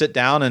sit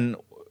down and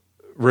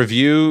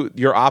review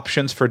your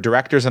options for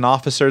directors and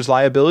officers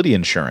liability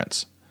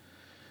insurance.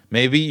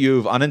 Maybe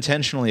you've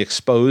unintentionally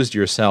exposed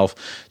yourself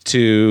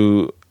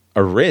to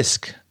a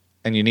risk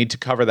and you need to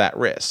cover that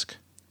risk.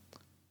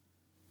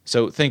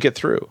 So think it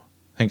through.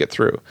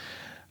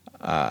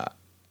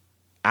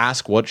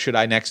 Ask, what should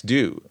I next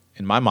do?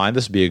 In my mind,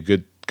 this would be a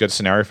good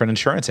scenario for an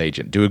insurance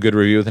agent. Do a good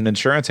review with an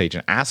insurance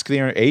agent. Ask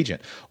the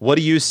agent, what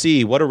do you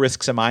see? What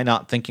risks am I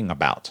not thinking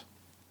about?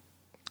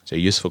 It's a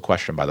useful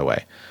question, by the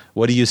way.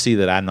 What do you see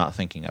that I'm not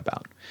thinking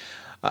about?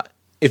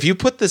 If you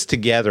put this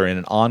together in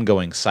an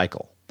ongoing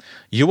cycle,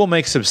 you will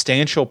make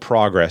substantial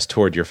progress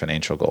toward your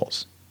financial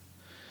goals.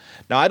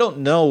 Now, I don't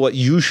know what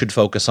you should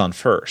focus on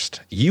first.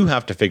 You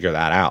have to figure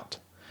that out.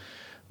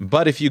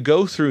 But if you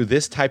go through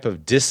this type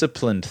of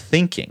disciplined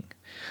thinking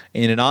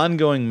in an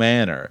ongoing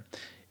manner,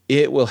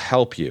 it will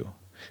help you,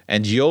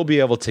 and you'll be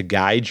able to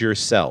guide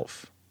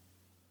yourself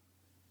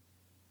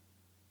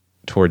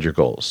toward your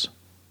goals.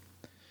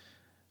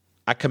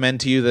 I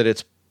commend to you that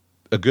it's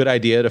a good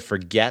idea to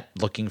forget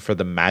looking for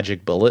the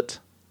magic bullet.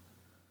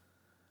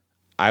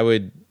 I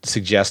would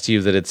suggest to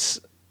you that it's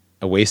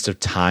a waste of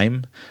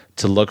time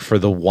to look for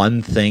the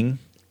one thing.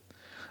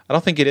 I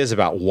don't think it is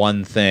about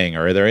one thing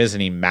or there is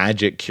any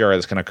magic cure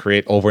that's going to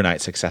create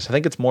overnight success. I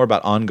think it's more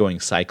about ongoing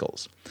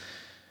cycles.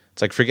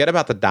 It's like, forget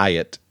about the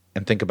diet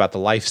and think about the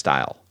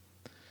lifestyle.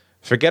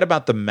 Forget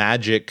about the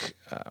magic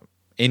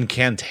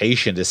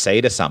incantation to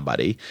say to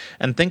somebody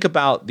and think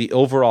about the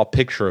overall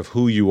picture of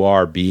who you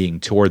are being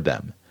toward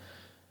them.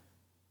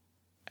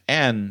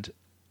 And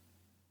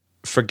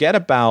forget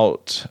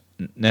about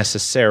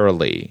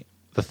necessarily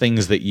the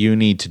things that you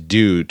need to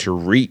do to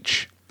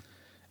reach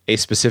a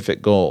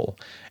specific goal,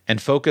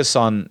 and focus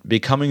on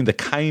becoming the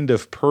kind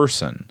of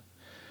person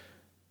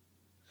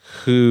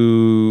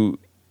who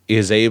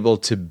is able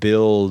to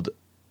build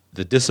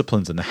the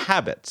disciplines and the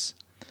habits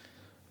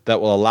that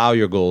will allow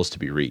your goals to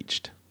be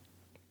reached.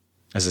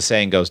 As the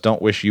saying goes,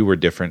 don't wish things were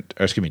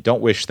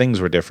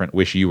different,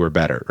 wish you were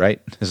better,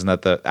 right? Isn't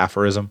that the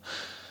aphorism?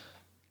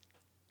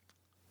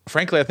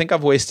 Frankly, I think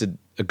I've wasted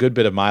a good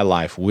bit of my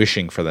life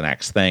wishing for the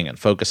next thing and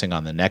focusing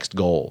on the next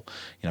goal.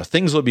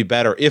 Things will be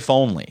better if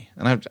only.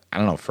 And I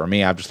don't know, for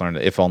me, I've just learned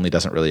that if only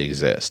doesn't really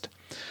exist.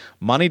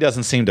 Money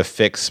doesn't seem to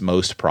fix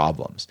most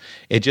problems.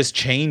 It just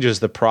changes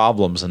the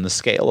problems and the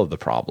scale of the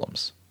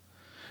problems.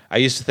 I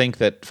used to think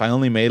that if I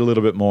only made a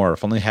little bit more,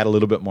 if I only had a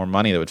little bit more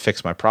money, that would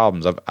fix my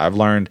problems. I've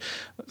learned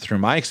through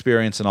my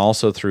experience and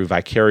also through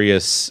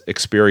vicarious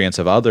experience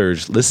of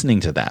others listening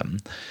to them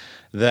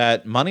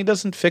that money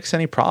doesn't fix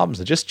any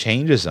problems. It just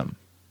changes them.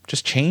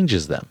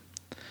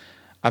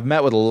 I've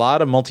met with a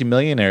lot of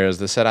multimillionaires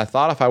that said, I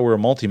thought if I were a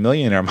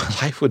multimillionaire, my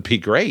life would be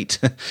great.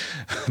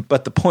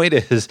 But the point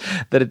is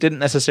that it didn't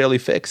necessarily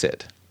fix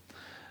it.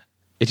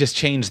 It just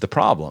changed the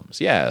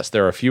problems. Yes,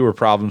 there are fewer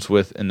problems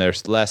and there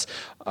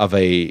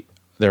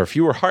are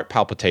fewer heart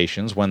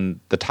palpitations when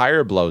the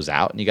tire blows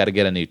out and you got to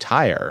get a new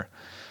tire.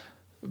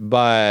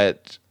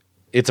 But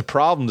it's a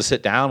problem to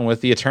sit down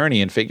with the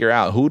attorney and figure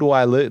out, who do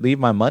I leave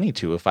my money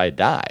to if I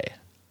die?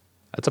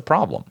 That's a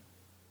problem.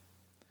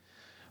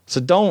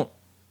 So don't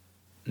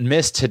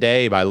miss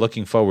today by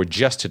looking forward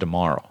just to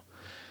tomorrow.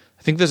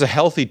 I think there's a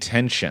healthy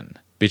tension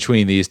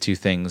between these two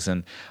things,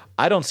 and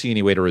I don't see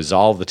any way to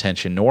resolve the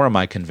tension, nor am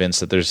I convinced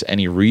that there's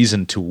any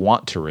reason to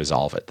want to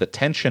resolve it. The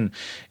tension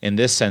in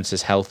this sense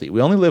is healthy. We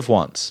only live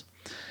once.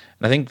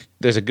 And I think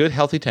there's a good,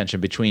 healthy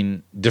tension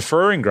between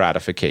deferring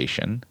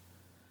gratification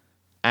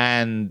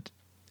and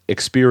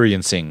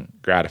experiencing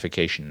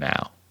gratification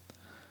now.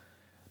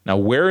 Now,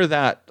 where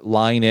that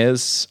line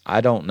is,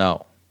 I don't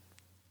know.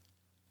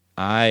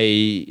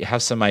 I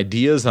have some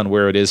ideas on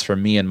where it is for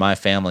me and my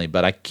family,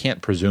 but I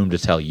can't presume to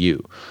tell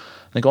you.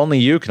 I think only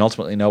you can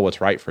ultimately know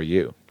what's right for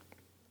you.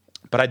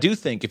 But I do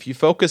think if you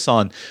focus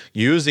on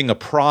using a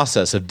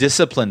process of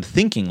disciplined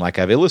thinking like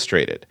I've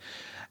illustrated,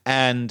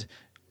 and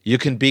you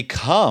can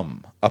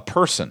become a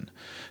person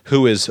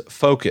who is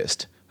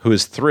focused, who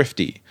is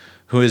thrifty,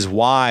 who is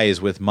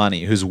wise with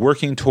money, who's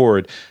working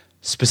toward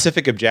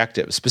specific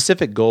objectives,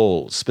 specific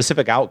goals,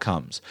 specific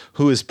outcomes,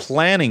 who is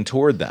planning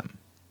toward them,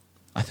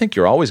 I think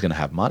you're always going to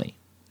have money,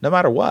 no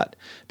matter what,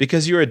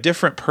 because you're a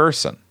different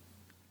person.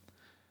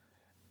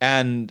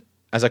 And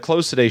as I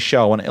close today's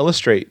show, I want to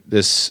illustrate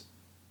this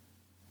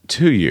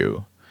to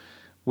you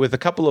with a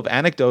couple of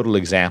anecdotal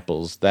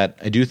examples that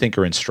I do think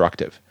are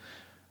instructive.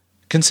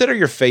 Consider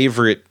your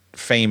favorite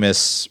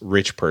famous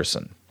rich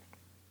person.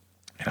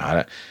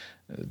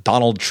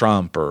 Donald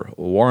Trump or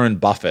Warren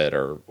Buffett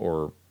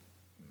or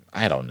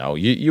I don't know.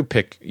 You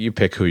pick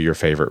who your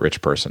favorite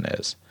rich person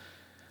is.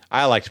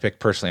 I like to pick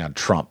personally on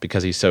Trump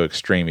because he's so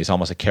extreme. He's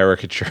almost a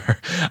caricature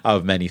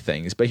of many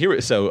things. But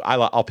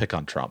I'll pick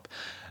on Trump.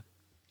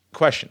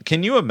 Question: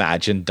 can you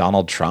imagine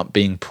Donald Trump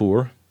being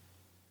poor?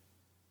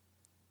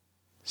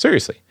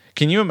 Seriously,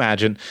 can you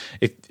imagine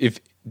if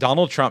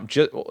Donald Trump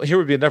here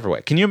would be another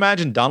way. Can you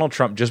imagine Donald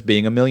Trump just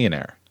being a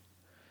millionaire,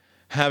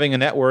 having a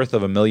net worth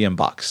of $1 million,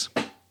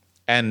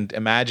 and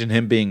imagine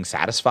him being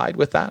satisfied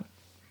with that?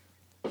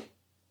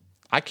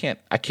 I can't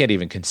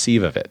even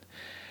conceive of it.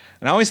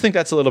 And I always think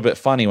that's a little bit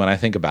funny when I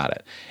think about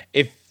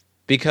it.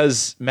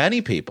 Because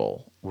many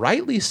people,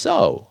 rightly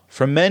so,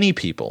 for many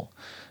people,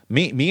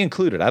 me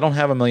included, I don't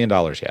have $1 million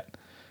yet.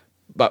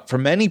 But for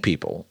many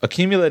people,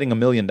 accumulating $1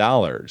 million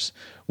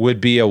would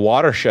be a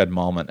watershed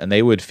moment, and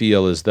they would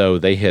feel as though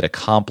they had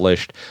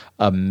accomplished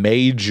a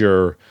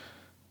major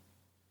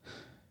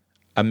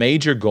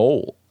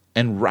goal,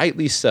 and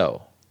rightly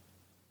so.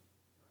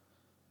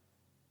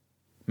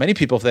 Many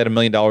people, if they had $1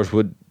 million,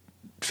 would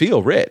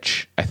feel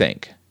rich, I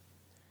think.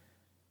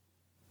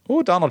 What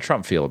would Donald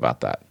Trump feel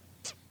about that?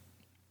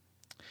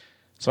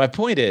 So my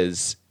point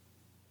is,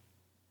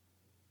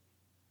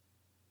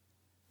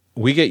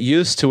 we get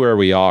used to where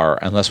we are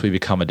unless we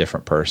become a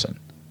different person.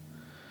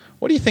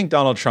 What do you think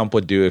Donald Trump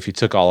would do if he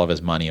took all of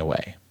his money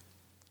away?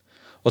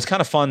 Well, it's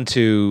kind of fun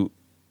to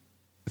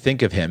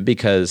think of him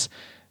because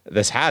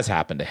this has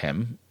happened to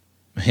him.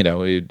 He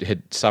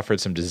had suffered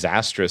some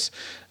disastrous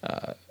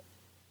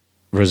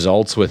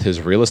results with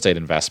his real estate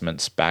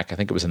investments back, I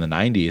think it was in the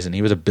 90s, and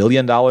he was $1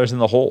 billion in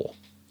the hole.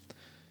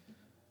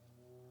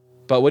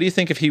 But what do you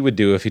think if he would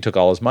do if he took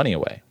all his money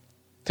away?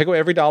 Take away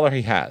every dollar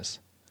he has.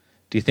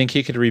 Do you think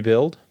he could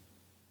rebuild?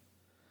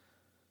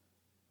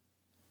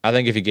 I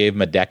think if you gave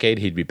him a decade,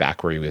 he'd be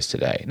back where he was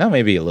today. Now,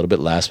 maybe a little bit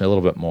less, maybe a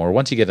little bit more.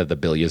 Once you get to the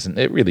billions,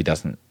 it really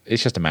doesn't.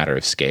 It's just a matter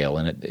of scale,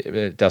 and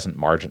it doesn't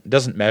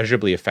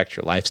measurably affect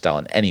your lifestyle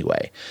in any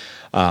way,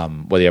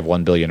 whether you have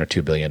 $1 billion or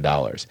 $2 billion.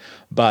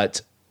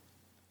 But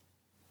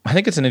I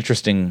think it's an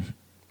interesting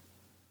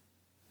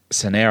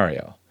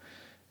scenario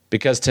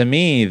because to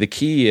me, the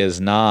key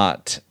is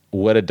not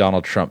what did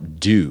Donald Trump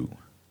do,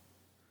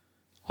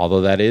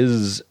 although that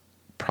is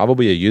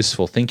probably a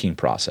useful thinking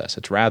process.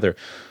 It's rather,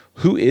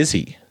 who is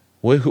he?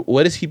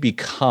 What has he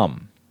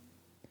become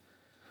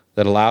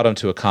that allowed him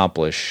to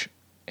accomplish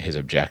his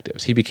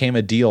objectives? He became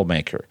a deal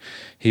maker.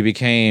 He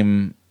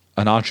became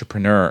an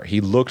entrepreneur.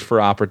 He looked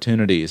for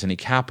opportunities and he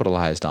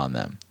capitalized on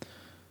them.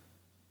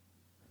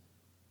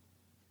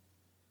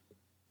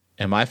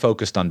 Am I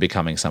focused on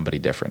becoming somebody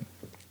different?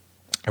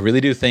 I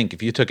really do think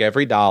if you took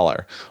every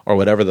dollar or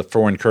whatever the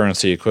foreign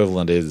currency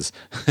equivalent is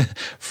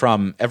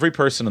from every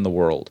person in the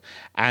world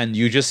and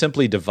you just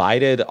simply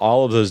divided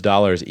all of those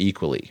dollars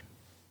equally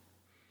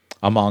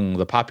among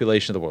the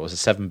population of the world, was it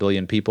 7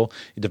 billion people?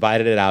 You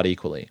divided it out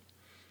equally.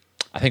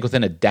 I think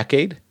within a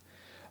decade,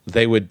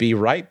 they would be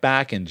right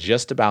back in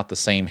just about the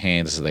same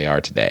hands as they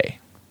are today.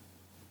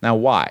 Now,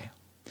 why?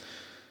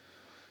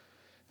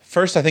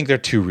 First, I think there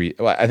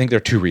are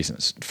two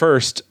reasons.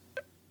 First,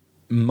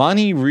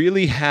 money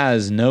really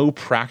has no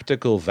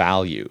practical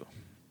value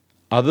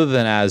other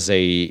than as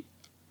a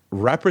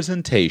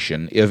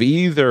representation of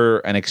either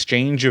an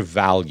exchange of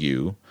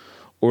value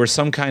or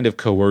some kind of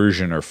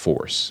coercion or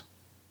force.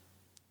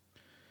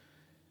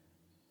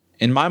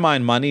 In my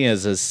mind, money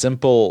is a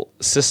simple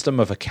system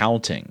of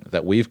accounting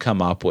that we've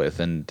come up with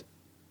and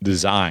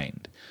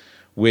designed,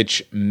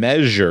 which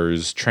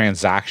measures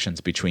transactions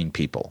between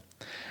people.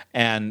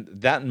 And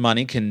that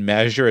money can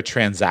measure a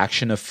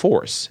transaction of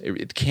force.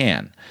 It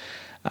can.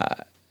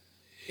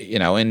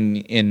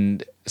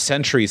 In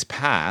centuries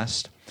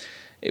past,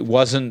 it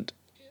wasn't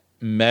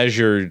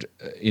measured,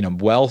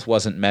 wealth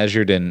wasn't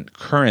measured in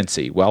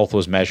currency. Wealth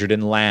was measured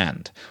in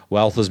land.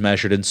 Wealth was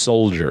measured in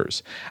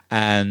soldiers.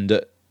 And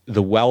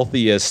the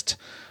wealthiest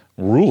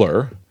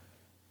ruler,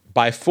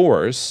 by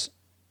force,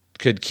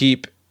 could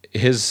keep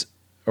his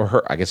or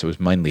her, I guess it was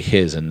mainly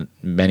his in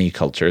many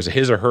cultures,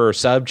 his or her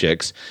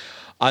subjects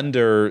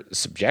under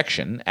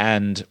subjection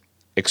and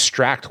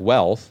extract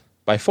wealth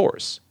by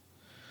force.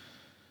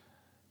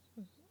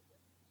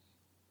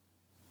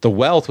 The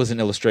wealth was an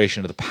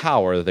illustration of the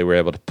power that they were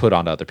able to put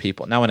onto other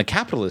people. Now, in a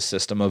capitalist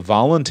system of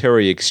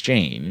voluntary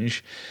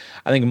exchange,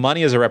 I think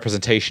money is a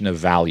representation of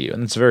value,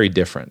 and it's very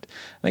different.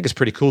 I think it's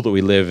pretty cool that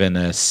we live in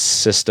a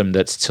system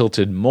that's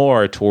tilted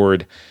more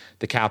toward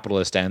the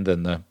capitalist end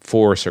than the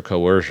force or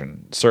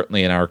coercion.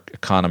 Certainly in our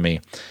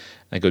economy,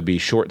 I think it would be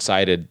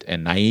short-sighted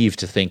and naive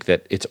to think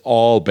that it's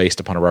all based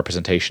upon a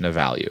representation of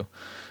value.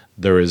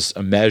 There is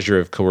a measure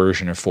of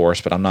coercion or force,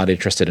 but I'm not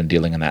interested in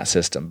dealing in that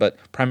system. But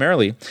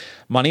primarily,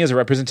 money is a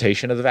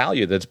representation of the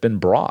value that's been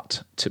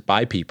brought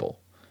by people.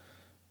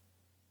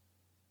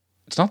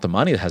 It's not the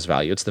money that has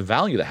value, it's the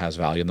value that has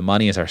value, and the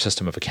money is our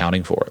system of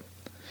accounting for it.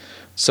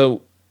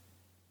 So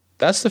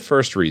that's the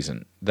first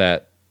reason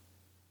that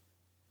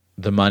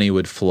the money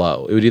would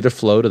flow. It would either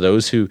flow to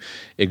those who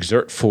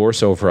exert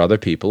force over other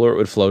people, or it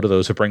would flow to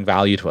those who bring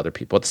value to other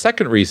people. The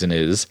second reason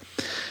is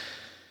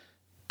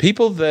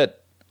people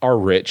that are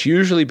rich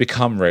usually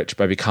become rich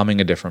by becoming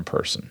a different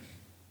person.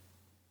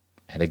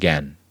 And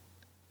again,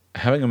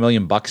 having $1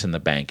 million in the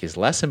bank is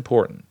less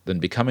important than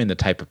becoming the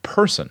type of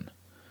person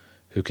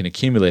who can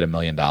accumulate $1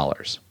 million. I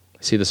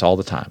see this all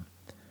the time.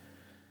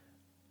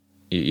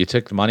 You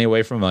took the money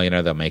away from a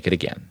millionaire, they'll make it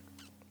again.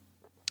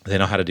 They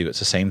know how to do it. It's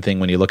the same thing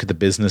when you look at the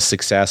business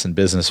success and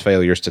business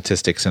failure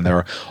statistics, and there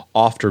are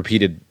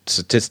oft-repeated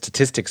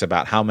statistics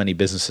about how many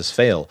businesses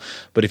fail.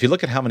 But if you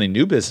look at how many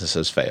new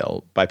businesses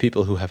fail by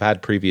people who have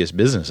had previous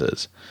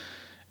businesses,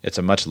 it's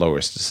a much lower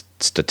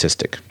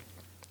statistic.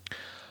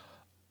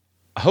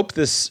 I hope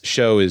this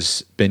show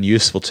has been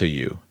useful to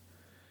you.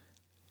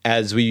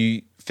 As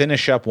we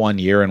finish up one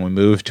year and we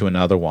move to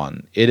another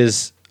one, it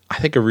is, I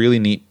think, a really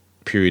neat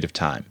period of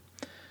time.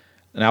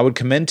 And I would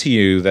commend to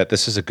you that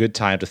this is a good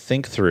time to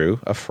think through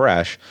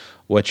afresh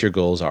what your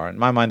goals are. In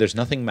my mind, there's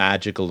nothing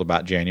magical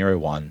about January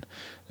 1.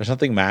 There's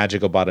nothing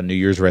magical about a New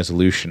Year's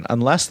resolution,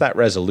 unless that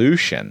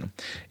resolution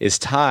is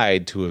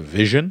tied to a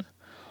vision,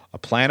 a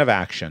plan of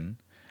action,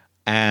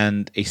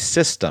 and a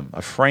system,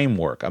 a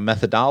framework, a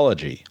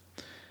methodology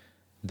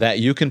that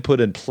you can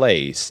put in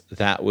place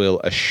that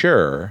will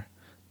assure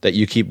that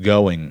you keep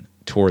going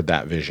toward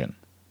that vision.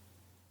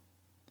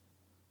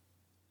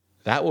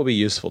 That will be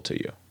useful to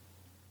you.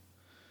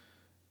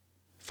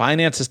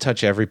 Finances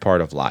touch every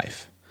part of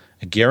life.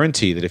 I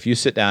guarantee that if you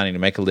sit down and you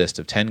make a list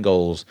of 10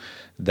 goals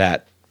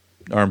that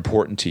are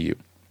important to you,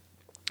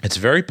 it's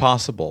very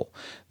possible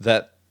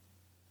that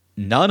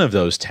none of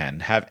those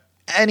 10 have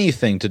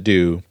anything to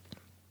do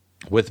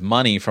with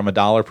money from a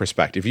dollar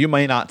perspective. You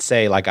may not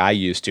say, like I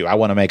used to, I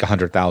want to make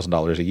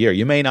 $100,000 a year.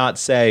 You may not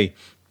say,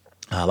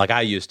 like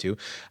I used to,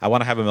 I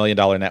want to have $1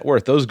 million net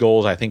worth. Those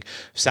goals, I think,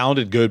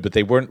 sounded good, but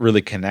they weren't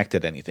really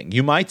connected to anything.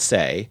 You might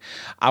say,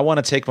 I want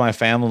to take my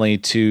family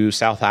to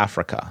South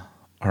Africa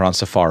or on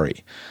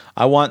safari.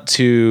 I want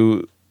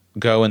to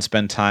go and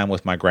spend time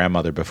with my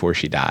grandmother before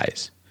she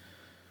dies.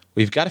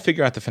 We've got to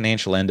figure out the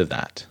financial end of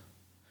that.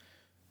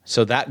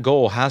 So that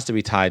goal has to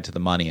be tied to the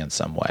money in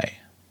some way,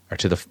 or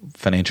to the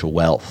financial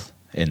wealth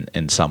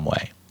in some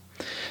way.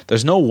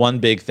 There's no one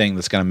big thing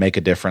that's going to make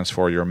a difference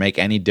for you or make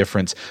any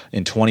difference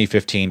in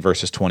 2015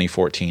 versus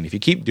 2014. If you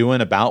keep doing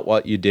about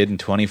what you did in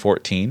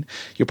 2014,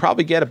 you'll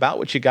probably get about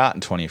what you got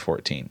in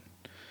 2014.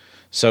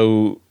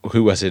 So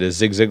who was it? As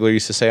Zig Ziglar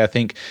used to say, I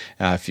think,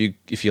 if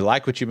you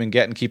like what you've been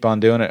getting, keep on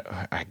doing it.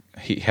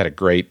 He had a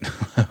great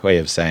way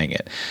of saying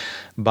it.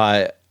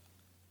 But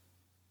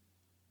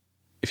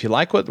if you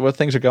like where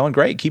things are going,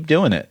 great, keep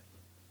doing it.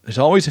 There's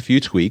always a few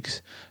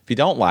tweaks. If you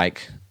don't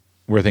like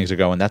where things are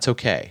going, that's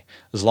okay.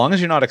 As long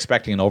as you're not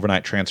expecting an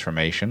overnight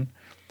transformation,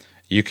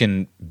 you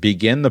can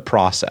begin the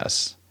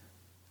process,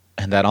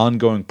 and that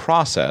ongoing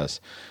process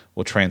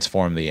will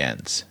transform the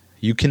ends.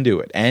 You can do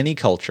it. Any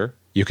culture,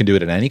 you can do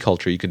it in any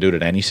culture, you can do it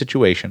in any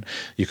situation,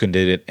 you can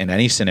do it in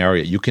any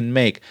scenario. You can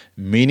make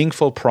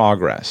meaningful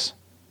progress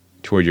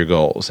toward your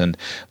goals. And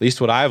at least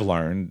what I've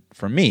learned,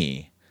 for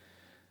me,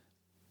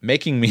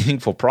 making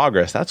meaningful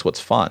progress, that's what's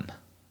fun.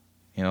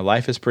 You know,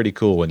 life is pretty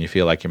cool when you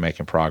feel like you're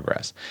making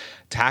progress.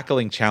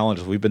 Tackling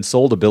challenges. We've been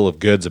sold a bill of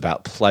goods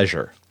about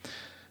pleasure.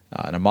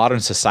 In a modern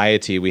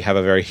society, we have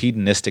a very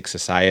hedonistic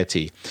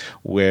society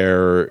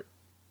where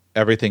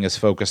everything is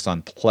focused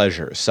on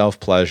pleasure,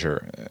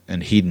 self-pleasure,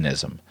 and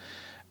hedonism.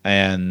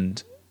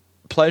 And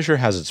pleasure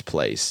has its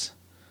place,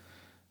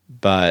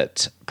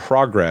 but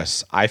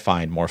progress I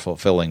find more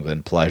fulfilling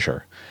than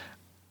pleasure.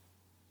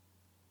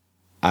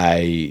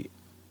 I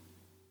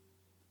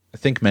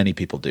think many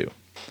people do.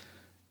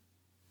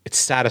 It's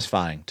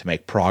satisfying to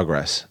make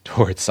progress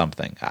towards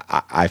something.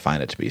 I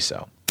find it to be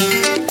so.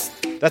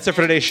 That's it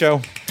for today's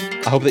show.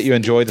 I hope that you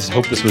enjoyed this. I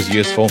hope this was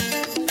useful.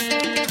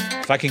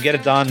 If I can get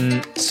it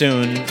done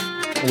soon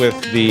with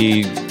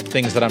the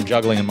things that I'm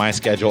juggling in my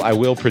schedule, I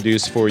will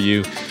produce for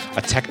you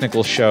a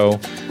technical show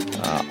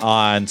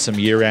on some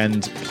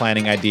year-end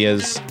planning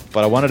ideas.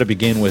 But I wanted to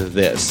begin with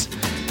this.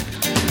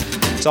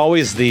 It's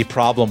always the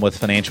problem with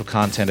financial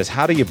content is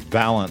how do you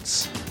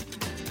balance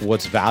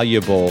what's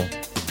valuable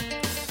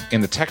in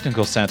the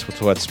technical sense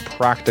with what's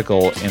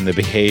practical in the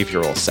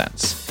behavioral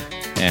sense.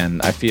 And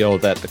I feel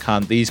that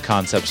these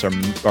concepts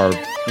are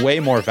way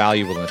more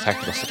valuable than the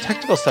technical stuff.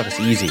 Technical stuff is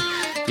easy.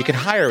 You can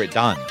hire it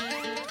done.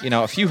 You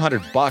know, a few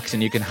 $100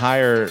 and you can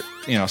hire,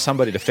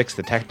 somebody to fix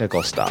the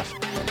technical stuff.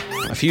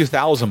 A few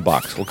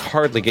 $1,000 will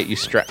hardly get you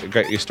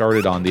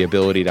started on the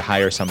ability to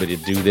hire somebody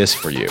to do this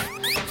for you.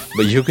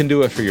 But you can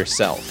do it for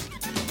yourself.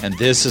 And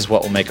this is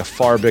what will make a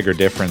far bigger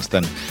difference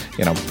than,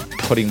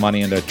 putting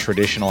money into a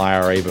traditional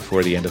IRA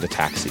before the end of the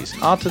tax season.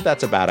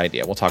 That's a bad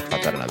idea. We'll talk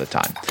about that another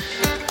time.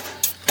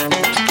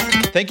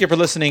 Thank you for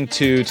listening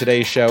to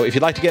today's show. If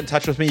you'd like to get in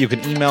touch with me, you can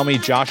email me,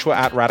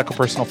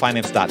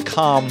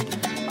 joshua@radicalpersonalfinance.com.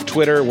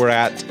 Twitter, we're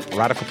at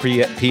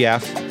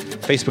RadicalPF.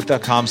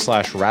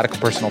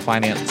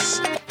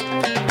 Facebook.com/RadicalPersonalFinance.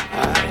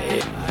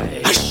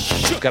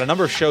 Got a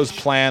number of shows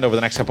planned over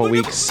the next couple of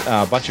weeks,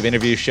 a bunch of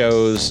interview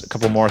shows, a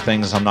couple more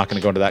things. I'm not going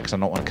to go into that because I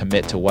don't want to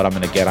commit to what I'm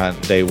going to get on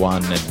day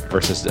one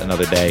versus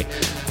another day.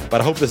 But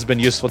I hope this has been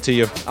useful to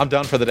you. I'm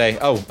done for the day.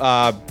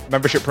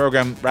 Membership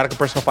program,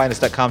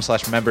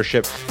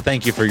 RadicalPersonalFinance.com/membership.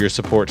 Thank you for your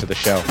support to the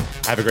show.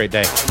 Have a great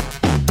day.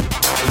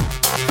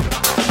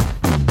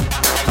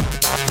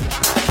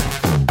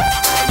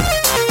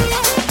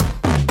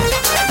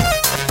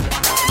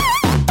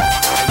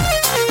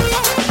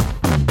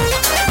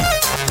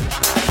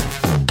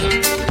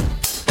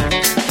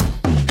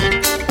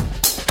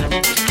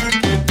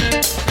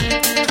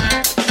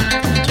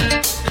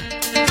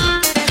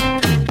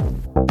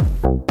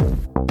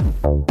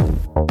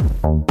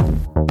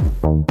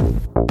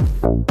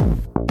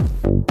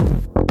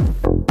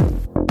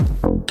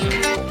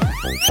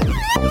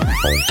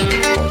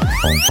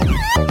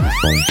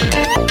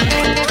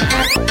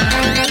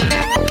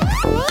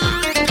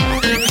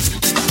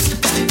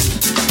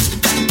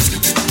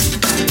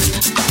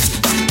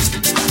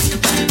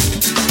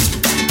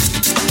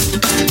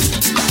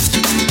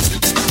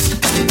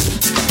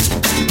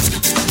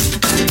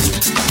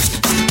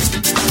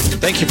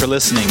 Thank you for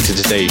listening to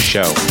today's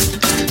show.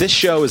 This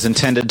show is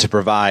intended to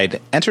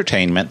provide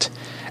entertainment,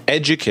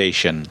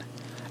 education,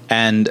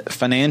 and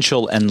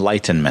financial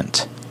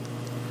enlightenment.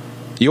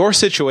 Your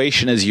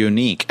situation is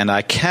unique, and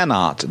I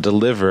cannot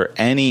deliver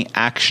any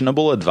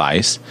actionable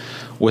advice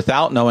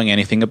without knowing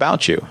anything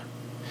about you.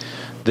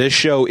 This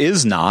show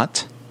is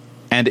not,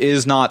 and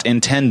is not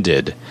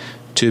intended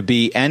to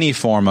be any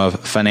form of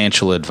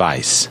financial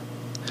advice.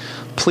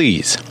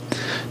 Please,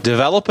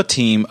 develop a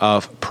team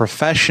of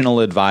professional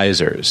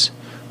advisors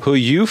who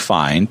you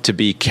find to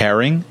be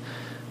caring,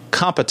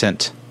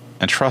 competent,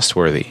 and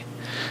trustworthy,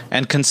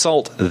 and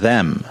consult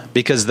them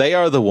because they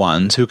are the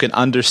ones who can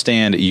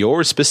understand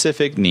your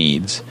specific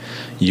needs,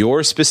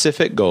 your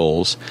specific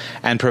goals,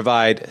 and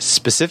provide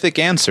specific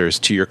answers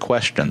to your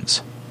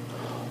questions.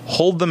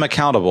 Hold them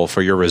accountable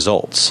for your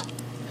results.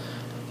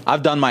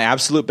 I've done my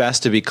absolute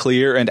best to be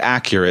clear and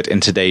accurate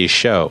in today's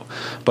show,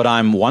 but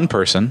I'm one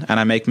person and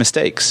I make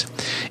mistakes.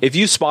 If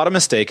you spot a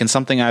mistake in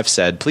something I've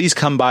said, please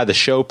come by the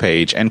show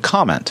page and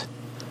comment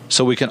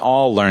so we can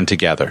all learn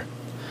together.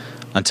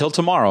 Until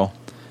tomorrow,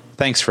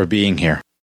 thanks for being here.